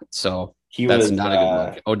even that. So that's not a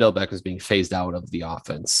good look. Odell Beckham is being phased out of the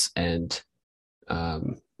offense, and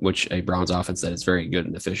which a Browns offense that is very good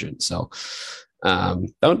and efficient. So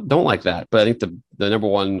don't like that. But I think the number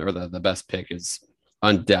one or the best pick is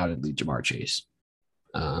undoubtedly Jamar Chase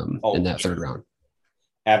in that third round.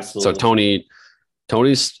 Absolutely. So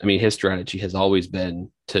Tony's, I mean, his strategy has always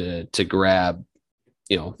been to grab,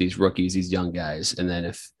 these rookies, these young guys, and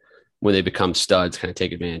then when they become studs, kind of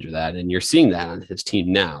take advantage of that. And you're seeing that on his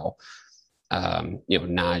team now.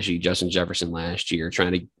 Najee, Justin Jefferson last year,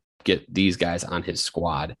 trying to get these guys on his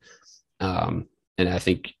squad. And I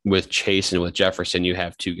think with Chase and with Jefferson, you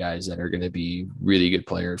have 2 guys that are going to be really good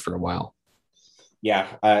players for a while. Yeah,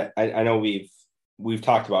 I know we've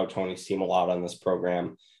talked about Tony's team a lot on this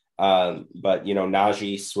program. But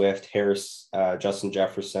Najee, Swift, Harris, Justin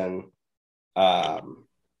Jefferson,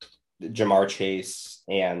 Jamar Chase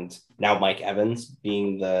and now Mike Evans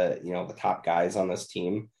being the top guys on this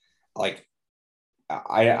team. Like,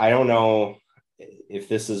 I don't know if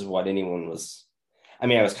this is what anyone was. I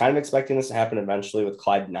mean, I was kind of expecting this to happen eventually with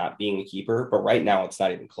Clyde not being a keeper, but right now it's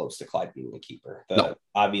not even close to Clyde being a keeper. The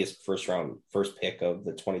obvious first pick of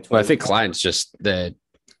the 2020. Well, I think Clyde's just a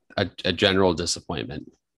general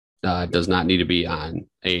disappointment. Does not need to be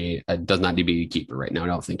does not need to be a keeper right now. I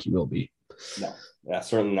don't think he will be. No,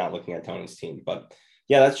 certainly not looking at Tony's team. But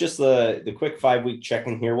yeah, that's just the quick 5-week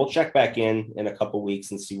check-in here. We'll check back in a couple weeks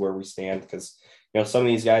and see where we stand, because some of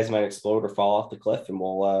these guys might explode or fall off the cliff, and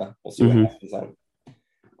we'll see what happens then.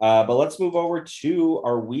 But let's move over to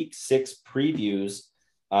our week 6 previews.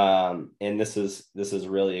 And this is a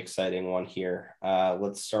really exciting one here.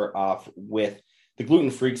 Let's start off with the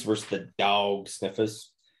Gluten Freaks versus the Dog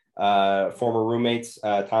Sniffers. Former roommates,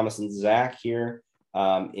 Thomas and Zack here,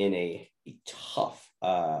 in a tough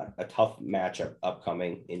matchup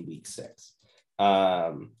upcoming in week 6.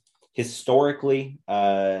 Historically,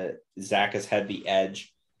 Zack has had the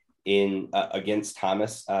edge in against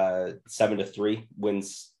Thomas, 7-3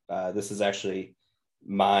 wins. This is actually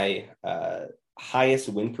my highest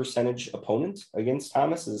win percentage opponent against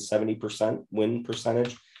Thomas, is a 70% win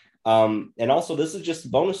percentage. And also, this is just a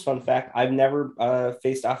bonus fun fact. I've never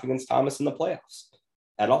faced off against Thomas in the playoffs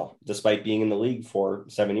at all, despite being in the league for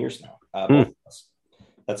 7 years now. Both of us.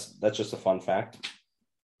 That's just a fun fact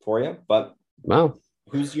for you. But wow,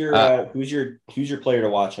 who's your player to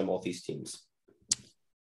watch on both these teams?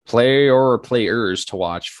 Player or players to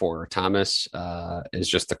watch for Thomas is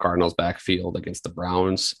just the Cardinals' backfield against the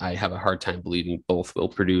Browns. I have a hard time believing both will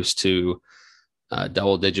produce to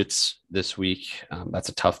double digits this week. That's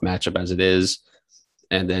a tough matchup as it is.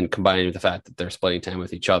 And then combined with the fact that they're splitting time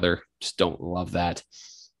with each other, just don't love that.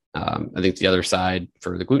 I think the other side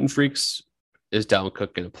for the Gluten Freaks is Dalvin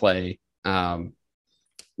Cook going to play. I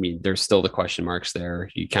mean, there's still the question marks there.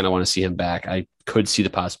 You kind of want to see him back. I could see the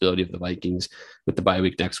possibility of the Vikings with the bye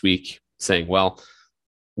week next week saying, well,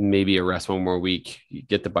 maybe a rest one more week, you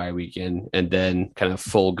get the bye week in, and then kind of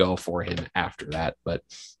full go for him after that. But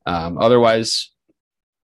otherwise,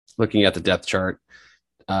 looking at the depth chart,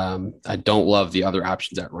 I don't love the other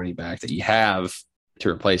options at running back that you have to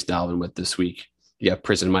replace Dalvin with this week. You have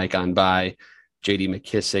Prison Mike on bye. J.D.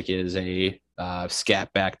 McKissick is a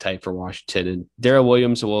scat back type for Washington, and Darrell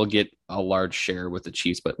Williams will get a large share with the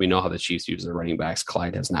Chiefs, but we know how the Chiefs use their running backs.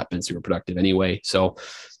 Clyde has not been super productive anyway. So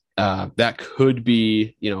that could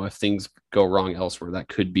be, if things go wrong elsewhere, that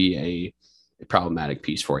could be a problematic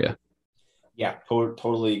piece for you. Yeah,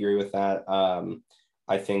 totally agree with that.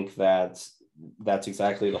 I think that's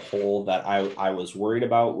exactly the hole that I was worried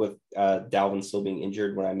about with Dalvin still being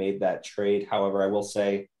injured when I made that trade. However, I will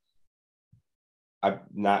say I'm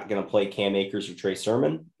not going to play Cam Akers or Trey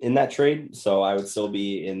Sermon in that trade, so I would still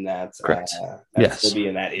be in that. Correct. Yes. Still be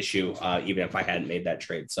in that issue, even if I hadn't made that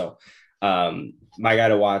trade. So my guy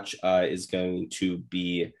to watch is going to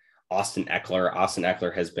be Austin Eckler. Austin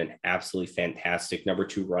Eckler has been absolutely fantastic. Number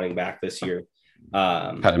 2 running back this year.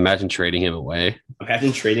 God, imagine trading him away.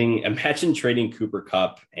 Imagine trading Cooper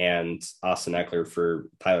Kupp and Austin Eckler for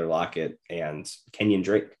Tyler Lockett and Kenyon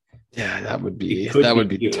Drake. Yeah, that would be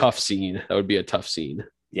a tough scene. That would be a tough scene.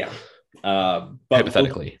 Yeah. But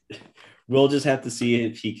hypothetically, we'll just have to see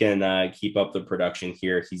if he can keep up the production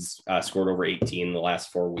here. He's scored over 18 in the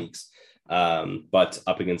last 4 weeks. But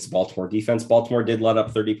up against the Baltimore defense, Baltimore did let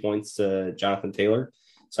up 30 points to Jonathan Taylor.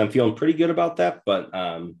 So I'm feeling pretty good about that, but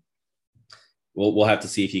we'll have to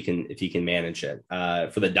see if he can manage it.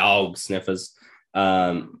 For the Dog Sniffers,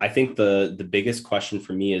 I think the biggest question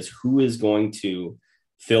for me is who is going to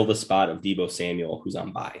fill the spot of Deebo Samuel, who's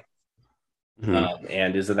on bye.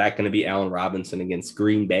 And is that going to be Allen Robinson against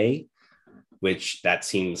Green Bay, which that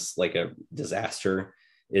seems like a disaster?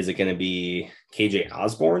 Is it going to be KJ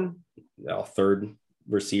Osborne, third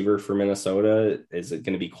receiver for Minnesota? Is it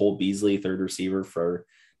going to be Cole Beasley, third receiver for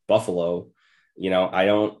Buffalo? I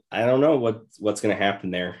don't know what's going to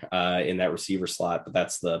happen there in that receiver slot, but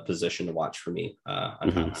that's the position to watch for me.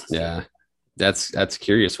 Yeah, that's a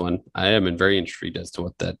curious one. I am very intrigued as to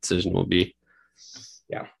what that decision will be.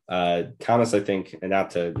 Yeah, Thomas, I think, and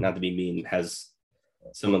not to be mean, has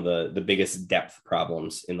some of the biggest depth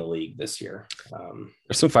problems in the league this year.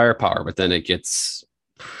 There's some firepower, but then it gets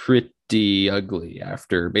pretty ugly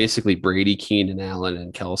after basically Brady, Keenan Allen,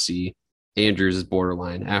 and Kelsey. Andrews is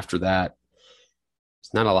borderline. After that,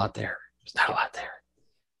 there's not a lot there.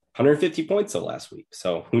 150 points though last week,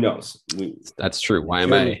 so who knows? That's true. Why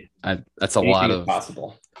am I? That's a lot of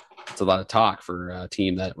possible. It's a lot of talk for a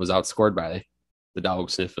team that was outscored by the Dog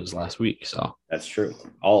Sniffers last week. So that's true.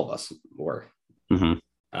 All of us were.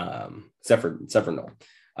 except for Noel.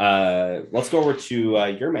 Let's go over to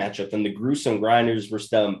your matchup and the Gruesome Grinders versus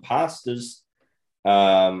the Imposters.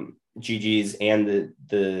 GG's and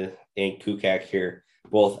the Kukak here,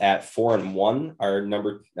 both at 4-1, are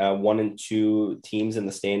number 1 and 2 teams in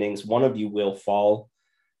the standings. One of you will fall.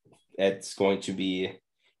 It's going to be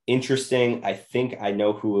interesting. I think I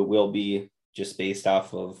know who it will be, just based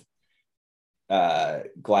off of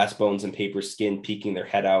Glass Bones and Paper Skin peeking their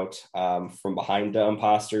head out from behind the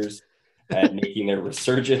Imposters and making their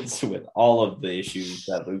resurgence with all of the issues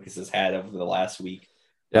that Lucas has had over the last week.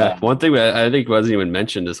 Yeah, one thing that I think wasn't even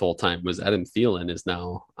mentioned this whole time was Adam Thielen is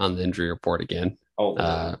now on the injury report again.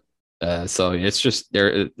 So it's just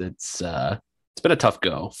there. It's been a tough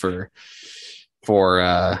go for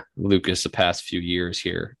Lucas the past few years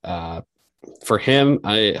here. For him,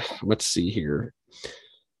 let's see here.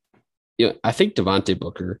 Yeah, I think Devontae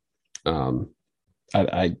Booker.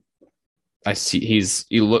 I see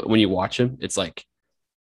you look when you watch him, it's like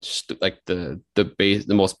just like the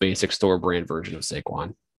most basic store brand version of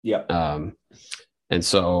Saquon. Yeah. And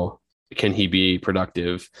so can he be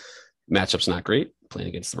productive? Matchup's not great playing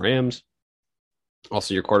against the Rams.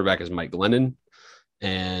 Also, your quarterback is Mike Glennon,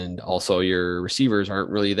 and also your receivers aren't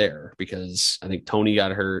really there because I think Tony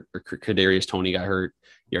got hurt, or Kadarius Toney got hurt.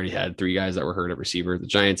 You already had 3 guys that were hurt at receiver. The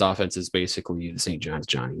Giants' offense is basically the St. John's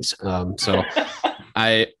Johnnies. So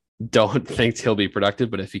I don't think he'll be productive,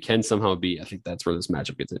 but if he can somehow be, I think that's where this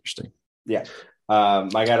matchup gets interesting. Yeah.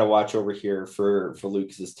 I got to watch over here for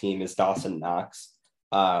Lucas's team is Dawson Knox.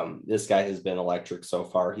 This guy has been electric so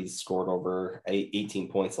far. He's scored over 18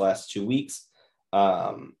 points the last 2 weeks.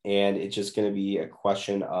 And it's just going to be a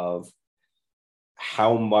question of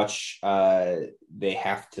how much they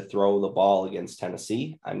have to throw the ball against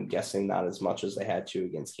Tennessee. I'm guessing not as much as they had to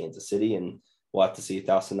against Kansas City, and we'll have to see if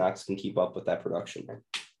Dawson Knox can keep up with that production.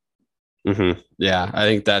 Mm-hmm. Yeah, I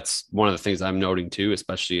think that's one of the things I'm noting too,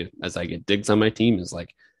 especially as I get Diggs on my team, is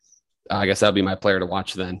like, I guess that'll be my player to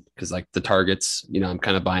watch then, because like the targets, I'm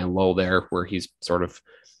kind of buying low there where he's sort of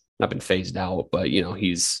not been phased out, but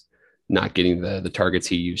he's not getting the targets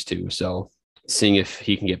he used to. So seeing if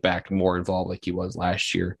he can get back more involved like he was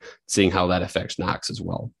last year, seeing how that affects Knox as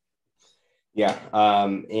well. Yeah.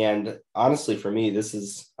 And honestly, for me, this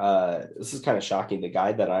is kind of shocking. The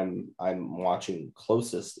guy that I'm watching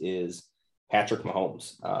closest is Patrick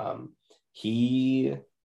Mahomes. He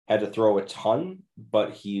had to throw a ton,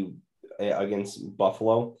 but he against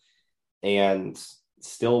Buffalo, and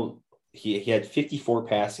still he had 54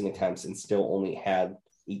 passing attempts and still only had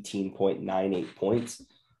 18.98 points.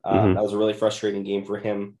 That was a really frustrating game for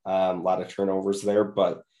him. A lot of turnovers there,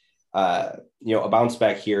 but a bounce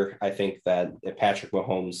back here. I think that if Patrick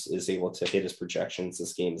Mahomes is able to hit his projections,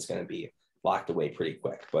 this game is going to be locked away pretty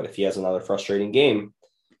quick. But if he has another frustrating game,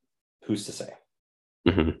 who's to say?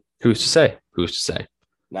 Mm-hmm. Who's to say? Who's to say?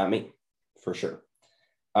 Not me, for sure.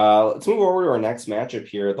 Let's move over to our next matchup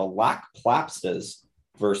here. The Lock Plopstas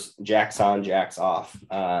versus Jacks on, Jacks off.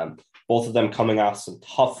 Both of them coming off some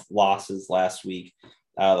tough losses last week.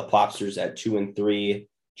 The Plopsters at 2-3,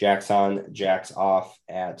 Jacks on, Jacks off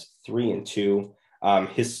at 3-2.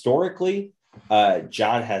 Historically,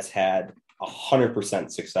 John has had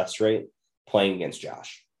 100% success rate playing against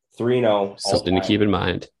Josh. 3-0. Something to keep in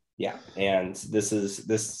mind. Yeah, and this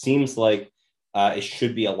seems like it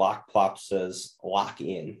should be a Lock Plopstas lock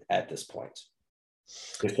in at this point.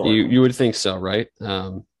 You would think so, right?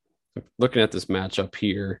 Looking at this matchup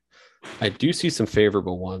here, I do see some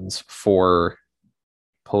favorable ones for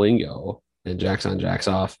Palingo and Jacks on, Jacks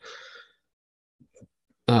off.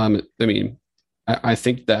 I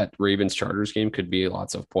think that Ravens Chargers game could be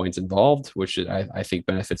lots of points involved, which I think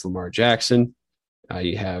benefits Lamar Jackson.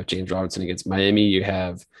 You have James Robinson against Miami. You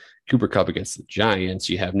have Cooper Kupp against the Giants.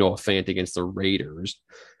 You have Noah Fant against the Raiders.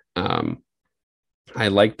 I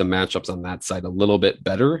like the matchups on that side a little bit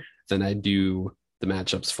better than I do the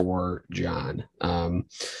matchups for John. The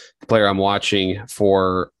player I'm watching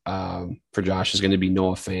for Josh is going to be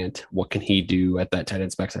Noah Fant. What can he do at that tight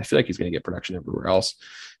end spot? I feel like he's going to get production everywhere else,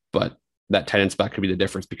 but that tight end spot could be the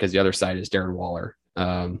difference because the other side is Darren Waller.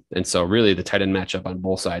 And so really the tight end matchup on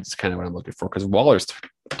both sides is kind of what I'm looking for, because Waller's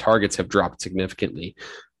targets have dropped significantly.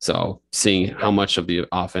 So seeing how much of the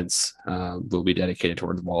offense will be dedicated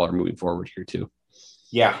towards Waller moving forward here too.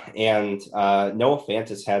 Yeah, and Noah Fant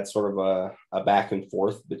has had sort of a back and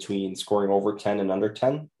forth between scoring over 10 and under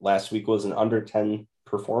 10. Last week was an under 10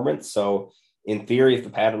 performance. So in theory, if the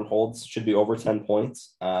pattern holds, should be over 10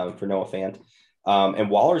 points for Noah Fant. And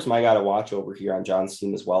Waller's my guy to watch over here on John's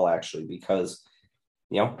team as well, actually, because,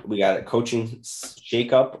 we got a coaching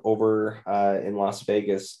shakeup over in Las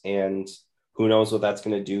Vegas, and who knows what that's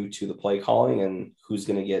going to do to the play calling and who's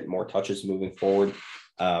going to get more touches moving forward.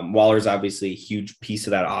 Waller's obviously a huge piece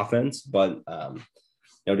of that offense, but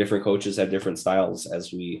different coaches have different styles,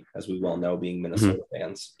 as we well know, being Minnesota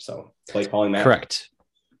fans. So play calling matters. Correct.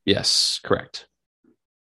 Yes, correct.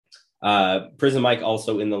 Prison Mike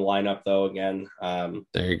also in the lineup, though. Again,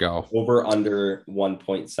 there you go. Over under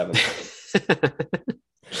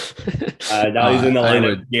 1.7. Now he's in the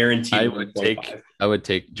lineup. Guaranteed. I would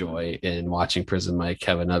take joy in watching Prison Mike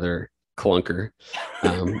have another clunker.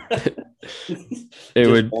 It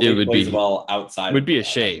would be well outside. Would be a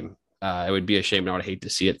shame. It would be a shame, and I would hate to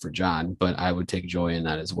see it for John, but I would take joy in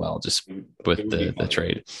that as well, just with the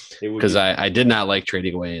trade. Because I did not like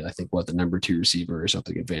trading away, I think, the number 2 receiver or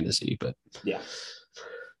something in fantasy, but yeah.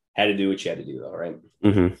 Had to do what you had to do, though, right?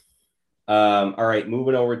 Mm-hmm. All right,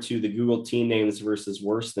 moving over to the Google team names versus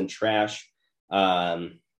worse than trash.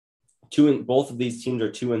 Both of these teams are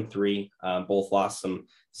 2-3. Both lost some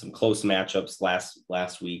close matchups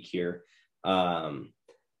last week here.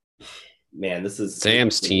 Man, this is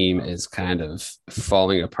Sam's team is kind of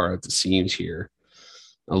falling apart at the seams here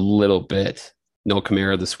a little bit. No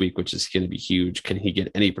Kamara this week, which is going to be huge. Can he get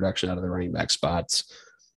any production out of the running back spots,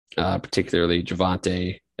 particularly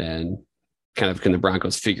Javonte? And kind of can the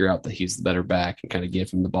Broncos figure out that he's the better back and kind of give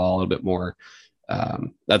him the ball a little bit more?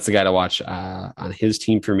 That's the guy to watch on his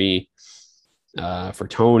team for me. For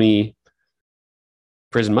Tony,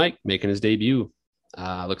 Prison Mike making his debut.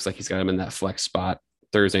 Looks like he's got him in that flex spot.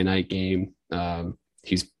 Thursday night game.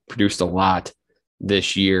 He's produced a lot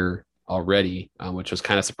this year already, which was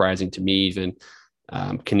kind of surprising to me even.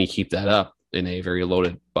 Can he keep that up in a very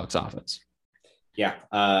loaded Bucs offense? Yeah,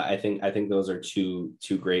 I think those are two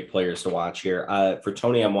great players to watch here. For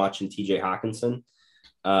Tony, I'm watching TJ Hawkinson,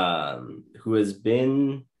 who has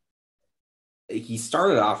been – he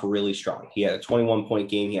started off really strong. He had a 21-point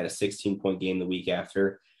game. He had a 16-point game the week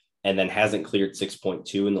after, and then hasn't cleared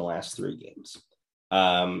 6.2 in the last 3 games.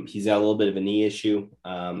 He's got a little bit of a knee issue,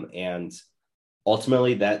 and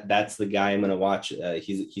ultimately that's the guy I'm going to watch.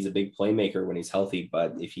 He's a big playmaker when he's healthy,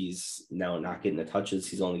 but if he's now not getting the touches,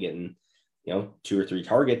 he's only getting 2 or 3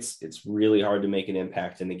 targets. It's really hard to make an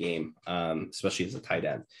impact in the game, especially as a tight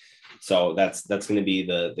end. So that's going to be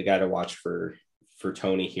the guy to watch for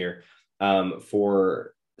Tony here.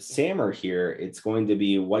 For Sammer here, it's going to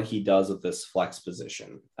be what he does with this flex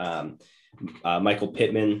position. Michael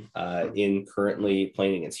Pittman in currently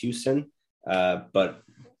playing against Houston, but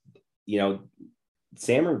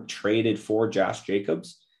Sammer traded for Josh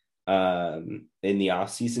Jacobs in the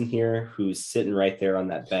offseason here, who's sitting right there on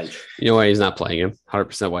that bench. You know why he's not playing him?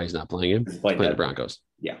 100% why he's not playing him. He's playing the Broncos.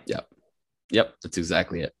 Yeah. Yep. That's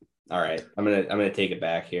exactly it. All right, I'm gonna take it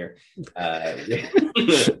back here.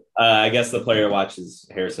 I guess the player to watch is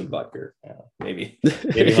Harrison Butker. Maybe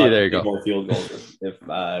there you go. More field goals if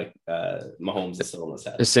Mahomes is still in his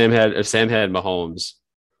head. If Sam had Mahomes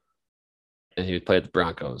and he would play at the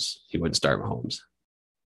Broncos, he wouldn't start Mahomes.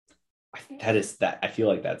 I feel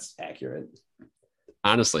like that's accurate.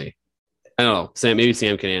 Honestly, I don't know. Maybe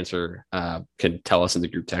Sam can answer. Can tell us in the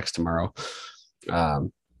group text tomorrow. Are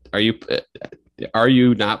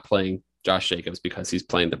you not playing Josh Jacobs because he's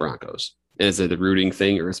playing the Broncos? Is it a rooting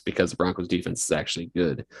thing, or is it because the Broncos defense is actually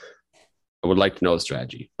good? I would like to know the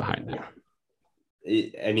strategy behind that.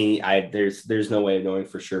 There's no way of knowing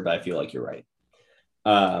for sure, but I feel like you're right.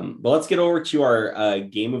 But let's get over to our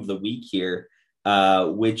game of the week here,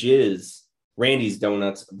 which is Randy's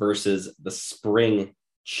Donuts versus the Spring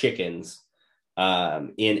Chickens.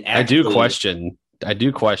 I do question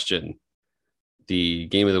the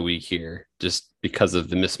game of the week here, just because of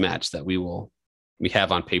the mismatch that we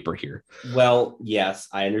have on paper here. Well, yes,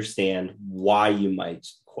 I understand why you might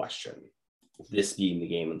question this being the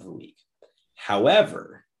game of the week.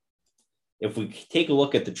 However, if we take a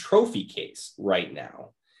look at the trophy case right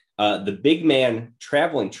now, the big man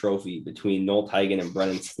traveling trophy between Noel Tigan and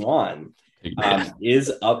Brennan Swan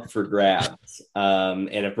is up for grabs. And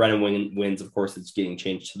if Brennan wins, of course, it's getting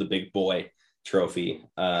changed to the big boy trophy,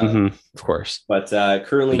 of course. But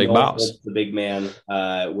currently the big man,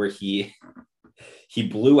 where he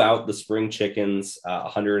blew out the Spring Chickens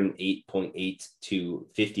 108.8 to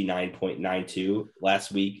 59.92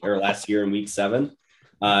 last year in week 7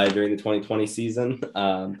 during the 2020 season.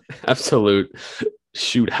 Absolute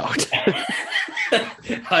shootout.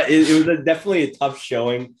 It was definitely a tough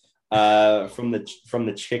showing from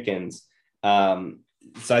the Chickens. So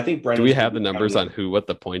I think Brendan. Do we have the numbers on what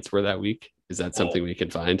the points were that week? Is that something we can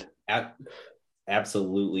find?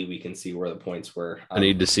 Absolutely, we can see where the points were. I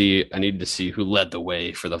need to see who led the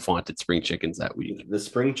way for the vaunted Spring Chickens that week. The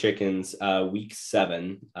Spring Chickens, week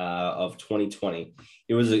 7 of 2020.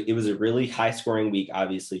 It was a really high scoring week,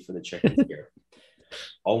 obviously, for the Chickens here.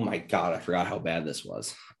 Oh my God, I forgot how bad this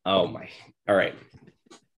was. Oh my. All right.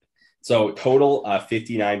 So total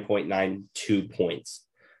 59.92 points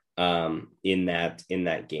in that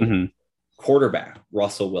game. Mm-hmm. Quarterback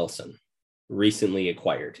Russell Wilson, recently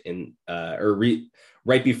acquired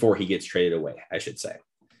right before he gets traded away, I should say.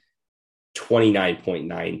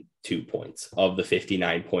 29.92 points of the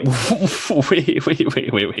 59 points.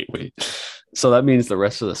 Wait. So that means the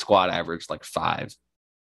rest of the squad averaged like 5.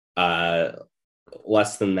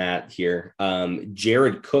 Less than that here.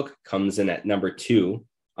 Jared Cook comes in at number 2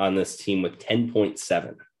 on this team with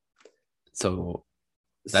 10.7. So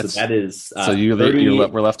that is so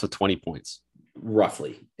we're left with 20 points.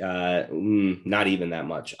 Roughly. Not even that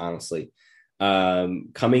much, honestly.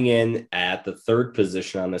 Coming in at the 3rd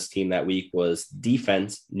position on this team that week was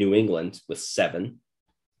defense, New England, with 7.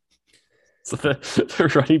 So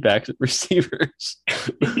the running backs and receivers.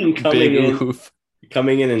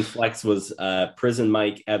 Coming in flex was Prison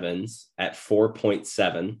Mike Evans at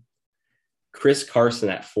 4.7. Chris Carson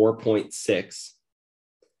at 4.6.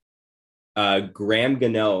 Graham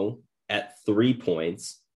Gano at 3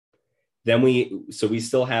 points. Then we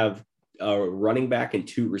still have a running back and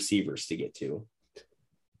 2 receivers to get to,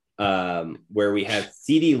 where we have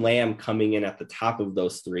CeeDee Lamb coming in at the top of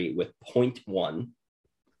those 3 with 0.1.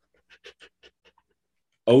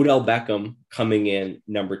 Odell Beckham coming in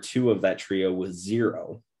number 2 of that trio with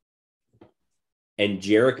 0. And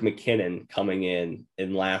Jerick McKinnon coming in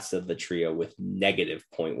last of the trio with negative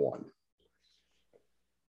 0.1.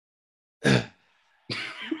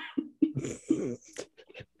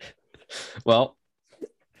 Well,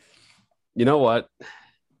 you know what?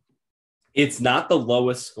 It's not the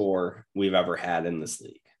lowest score we've ever had in this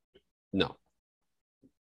league. No.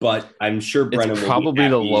 But I'm sure Brennan it's probably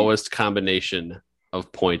the lowest combination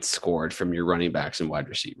of points scored from your running backs and wide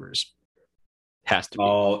receivers. Has to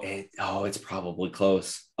be. It's probably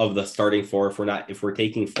close. Of the starting 4, if we're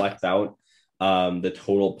taking flex out, the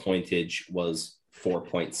total pointage was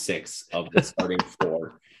 4.6 of the starting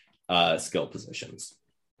 4 skill positions.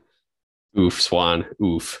 Oof, Swan.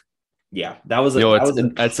 Oof. Yeah,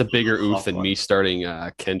 that's a bigger oof than me starting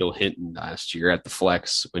Kendall Hinton last year at the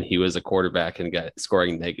flex when he was a quarterback and got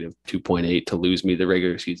scoring negative 2.8 to lose me the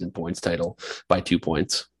regular season points title by 2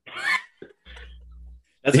 points.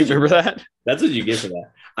 Do you remember that? That's what you get for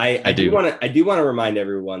that. I do want to remind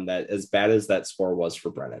everyone that as bad as that score was for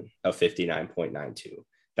Brennan of 59.92,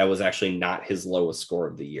 that was actually not his lowest score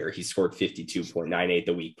of the year. He scored 52.98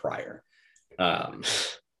 the week prior.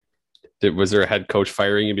 Was there a head coach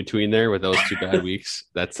firing in between there with those 2 bad weeks?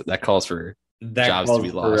 That calls for jobs to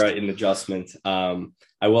be lost. An adjustment.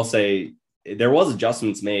 I will say there was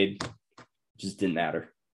adjustments made, just didn't matter.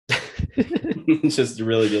 It just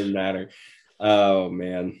really didn't matter. Oh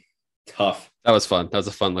man, tough. That was fun. That was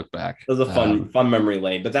a fun look back. It was a fun memory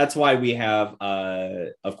lane. But that's why we have,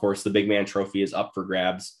 of course, the Big Man Trophy is up for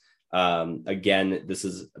grabs. Again, this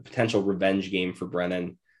is a potential revenge game for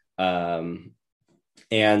Brennan.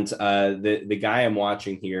 And the guy I'm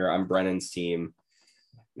watching here on Brennan's team,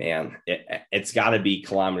 man, it's got to be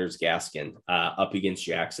Kilometers Gaskin up against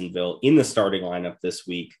Jacksonville in the starting lineup this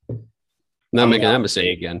week. Not making that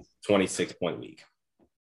mistake again. 26-point week.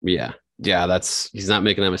 Yeah, he's not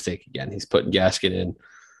making that mistake again. He's putting Gaskin in.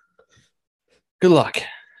 Good luck.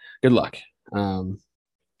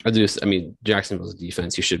 Jacksonville's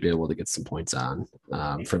defense, you should be able to get some points on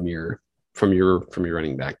from your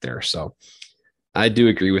running back there. So I do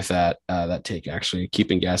agree with that take, actually,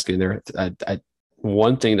 keeping Gaskin there.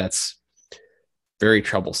 One thing that's very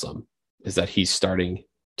troublesome is that he's starting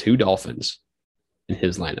 2 Dolphins in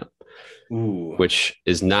his lineup. Ooh. Which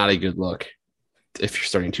is not a good look if you're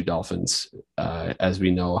starting 2 Dolphins, as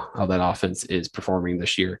we know how that offense is performing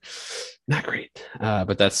this year. Not great,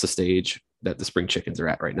 but that's the stage that the Spring Chickens are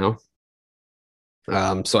at right now.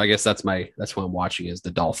 So I guess that's what I'm watching is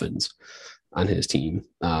the Dolphins on his team.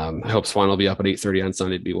 I hope Swan will be up at 8:30 on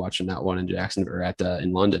Sunday to be watching that one in Jacksonville or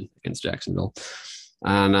in London against Jacksonville.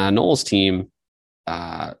 On Noel's team,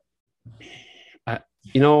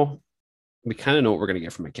 we kind of know what we're going to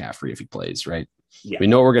get from McCaffrey if he plays, right? Yeah. We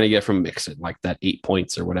know what we're going to get from Mixon, like that 8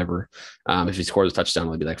 points or whatever. If he scores a touchdown,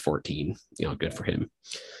 it'll be like 14. Good for him.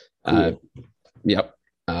 Cool. Yep.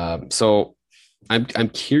 So I'm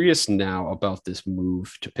curious now about this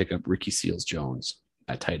move to pick up Ricky Seals-Jones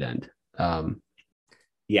at tight end.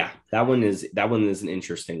 Yeah, that one is an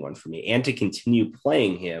interesting one for me, and to continue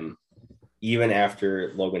playing him even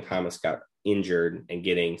after Logan Thomas got injured and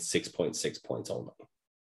getting 6.6 points only.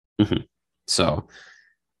 Mm-hmm. So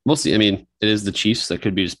we'll see. I mean, it is the Chiefs. It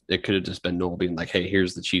could have just been Noel being like, hey,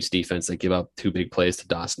 here's the Chiefs defense. They give up 2 big plays to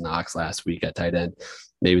Dawson Knox last week at tight end.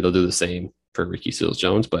 Maybe they'll do the same for Ricky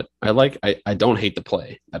Seals-Jones, but I don't hate the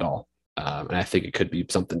play at all. And I think it could be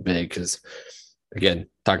something big because, again,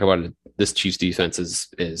 talk about it. This Chiefs defense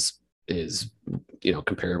is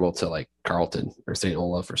comparable to like Carlton or St.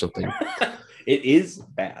 Olaf or something. It is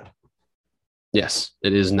bad. Yes,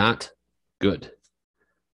 it is not good.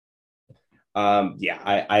 I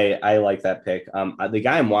like that pick. The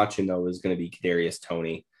guy I'm watching though is going to be Kadarius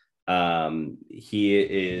Toney. He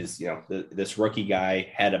is, this rookie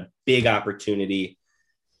guy had a big opportunity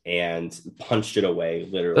and punched it away.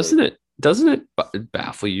 Literally, doesn't it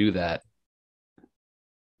baffle you that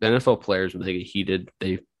NFL players, when they get heated,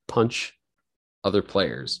 they punch other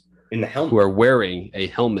players in the helmet who are wearing a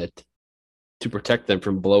helmet to protect them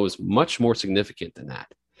from blows much more significant than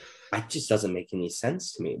that? It just doesn't make any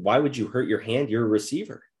sense to me. Why would you hurt your hand? You're a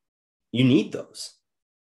receiver. You need those.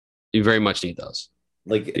 You very much need those.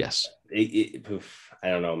 Like, yes. I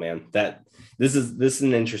don't know, man. This is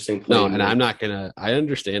an interesting play. No, and I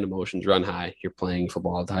understand emotions run high. You're playing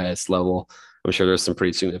football at the highest level. I'm sure there's some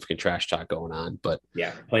pretty significant trash talk going on, but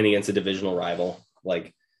yeah, playing against a divisional rival.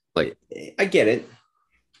 Like I get it.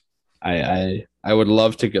 I would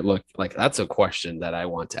love to like that's a question that I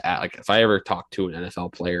want to ask. Like if I ever talk to an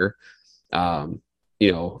NFL player,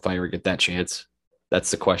 if I ever get that chance,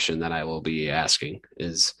 that's the question that I will be asking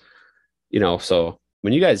is, so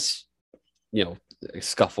when you guys, a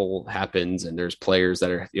scuffle happens and there's players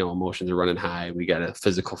that are, emotions are running high, we got a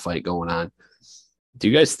physical fight going on. Do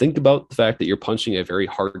you guys think about the fact that you're punching a very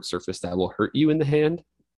hard surface that will hurt you in the hand?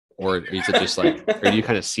 Or is it just like, or do you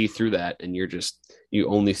kind of see through that and you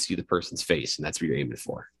only see the person's face and that's what you're aiming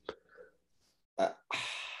for?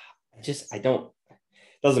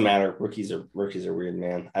 Doesn't matter. Rookies are weird,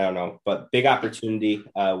 man. I don't know, but big opportunity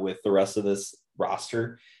with the rest of this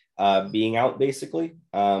roster being out basically,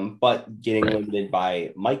 but getting limited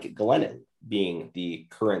by Mike Glennon being the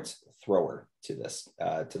current thrower to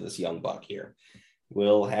this young buck here.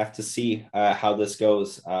 We'll have to see how this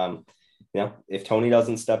goes. If Toney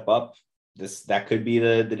doesn't step up, that could be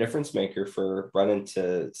the difference maker for Brennan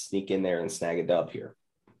to sneak in there and snag a dub here.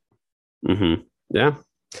 Mm-hmm. Yeah,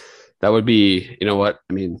 that would be. You know what?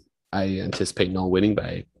 I mean, I anticipate Noel winning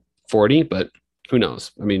by 40, but who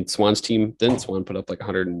knows? I mean, Swan's team didn't Swan put up like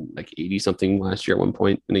 180 something last year at one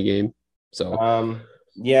point in a game. So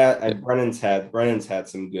Brennan's had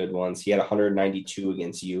some good ones. He had 192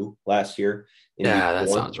 against you last year. Yeah, that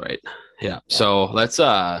sounds right. Yeah. So let's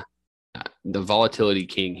the volatility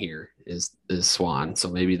king here is Swan. So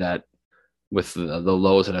maybe that with the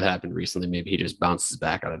lows that have happened recently, maybe he just bounces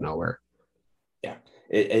back out of nowhere. Yeah,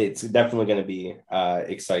 it's definitely going to be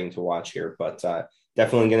exciting to watch here, but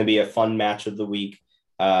definitely going to be a fun match of the week.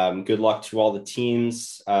 Good luck to all the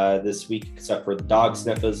teams this week, except for the dog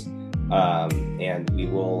sniffers. And we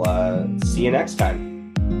will see you next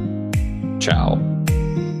time. Ciao.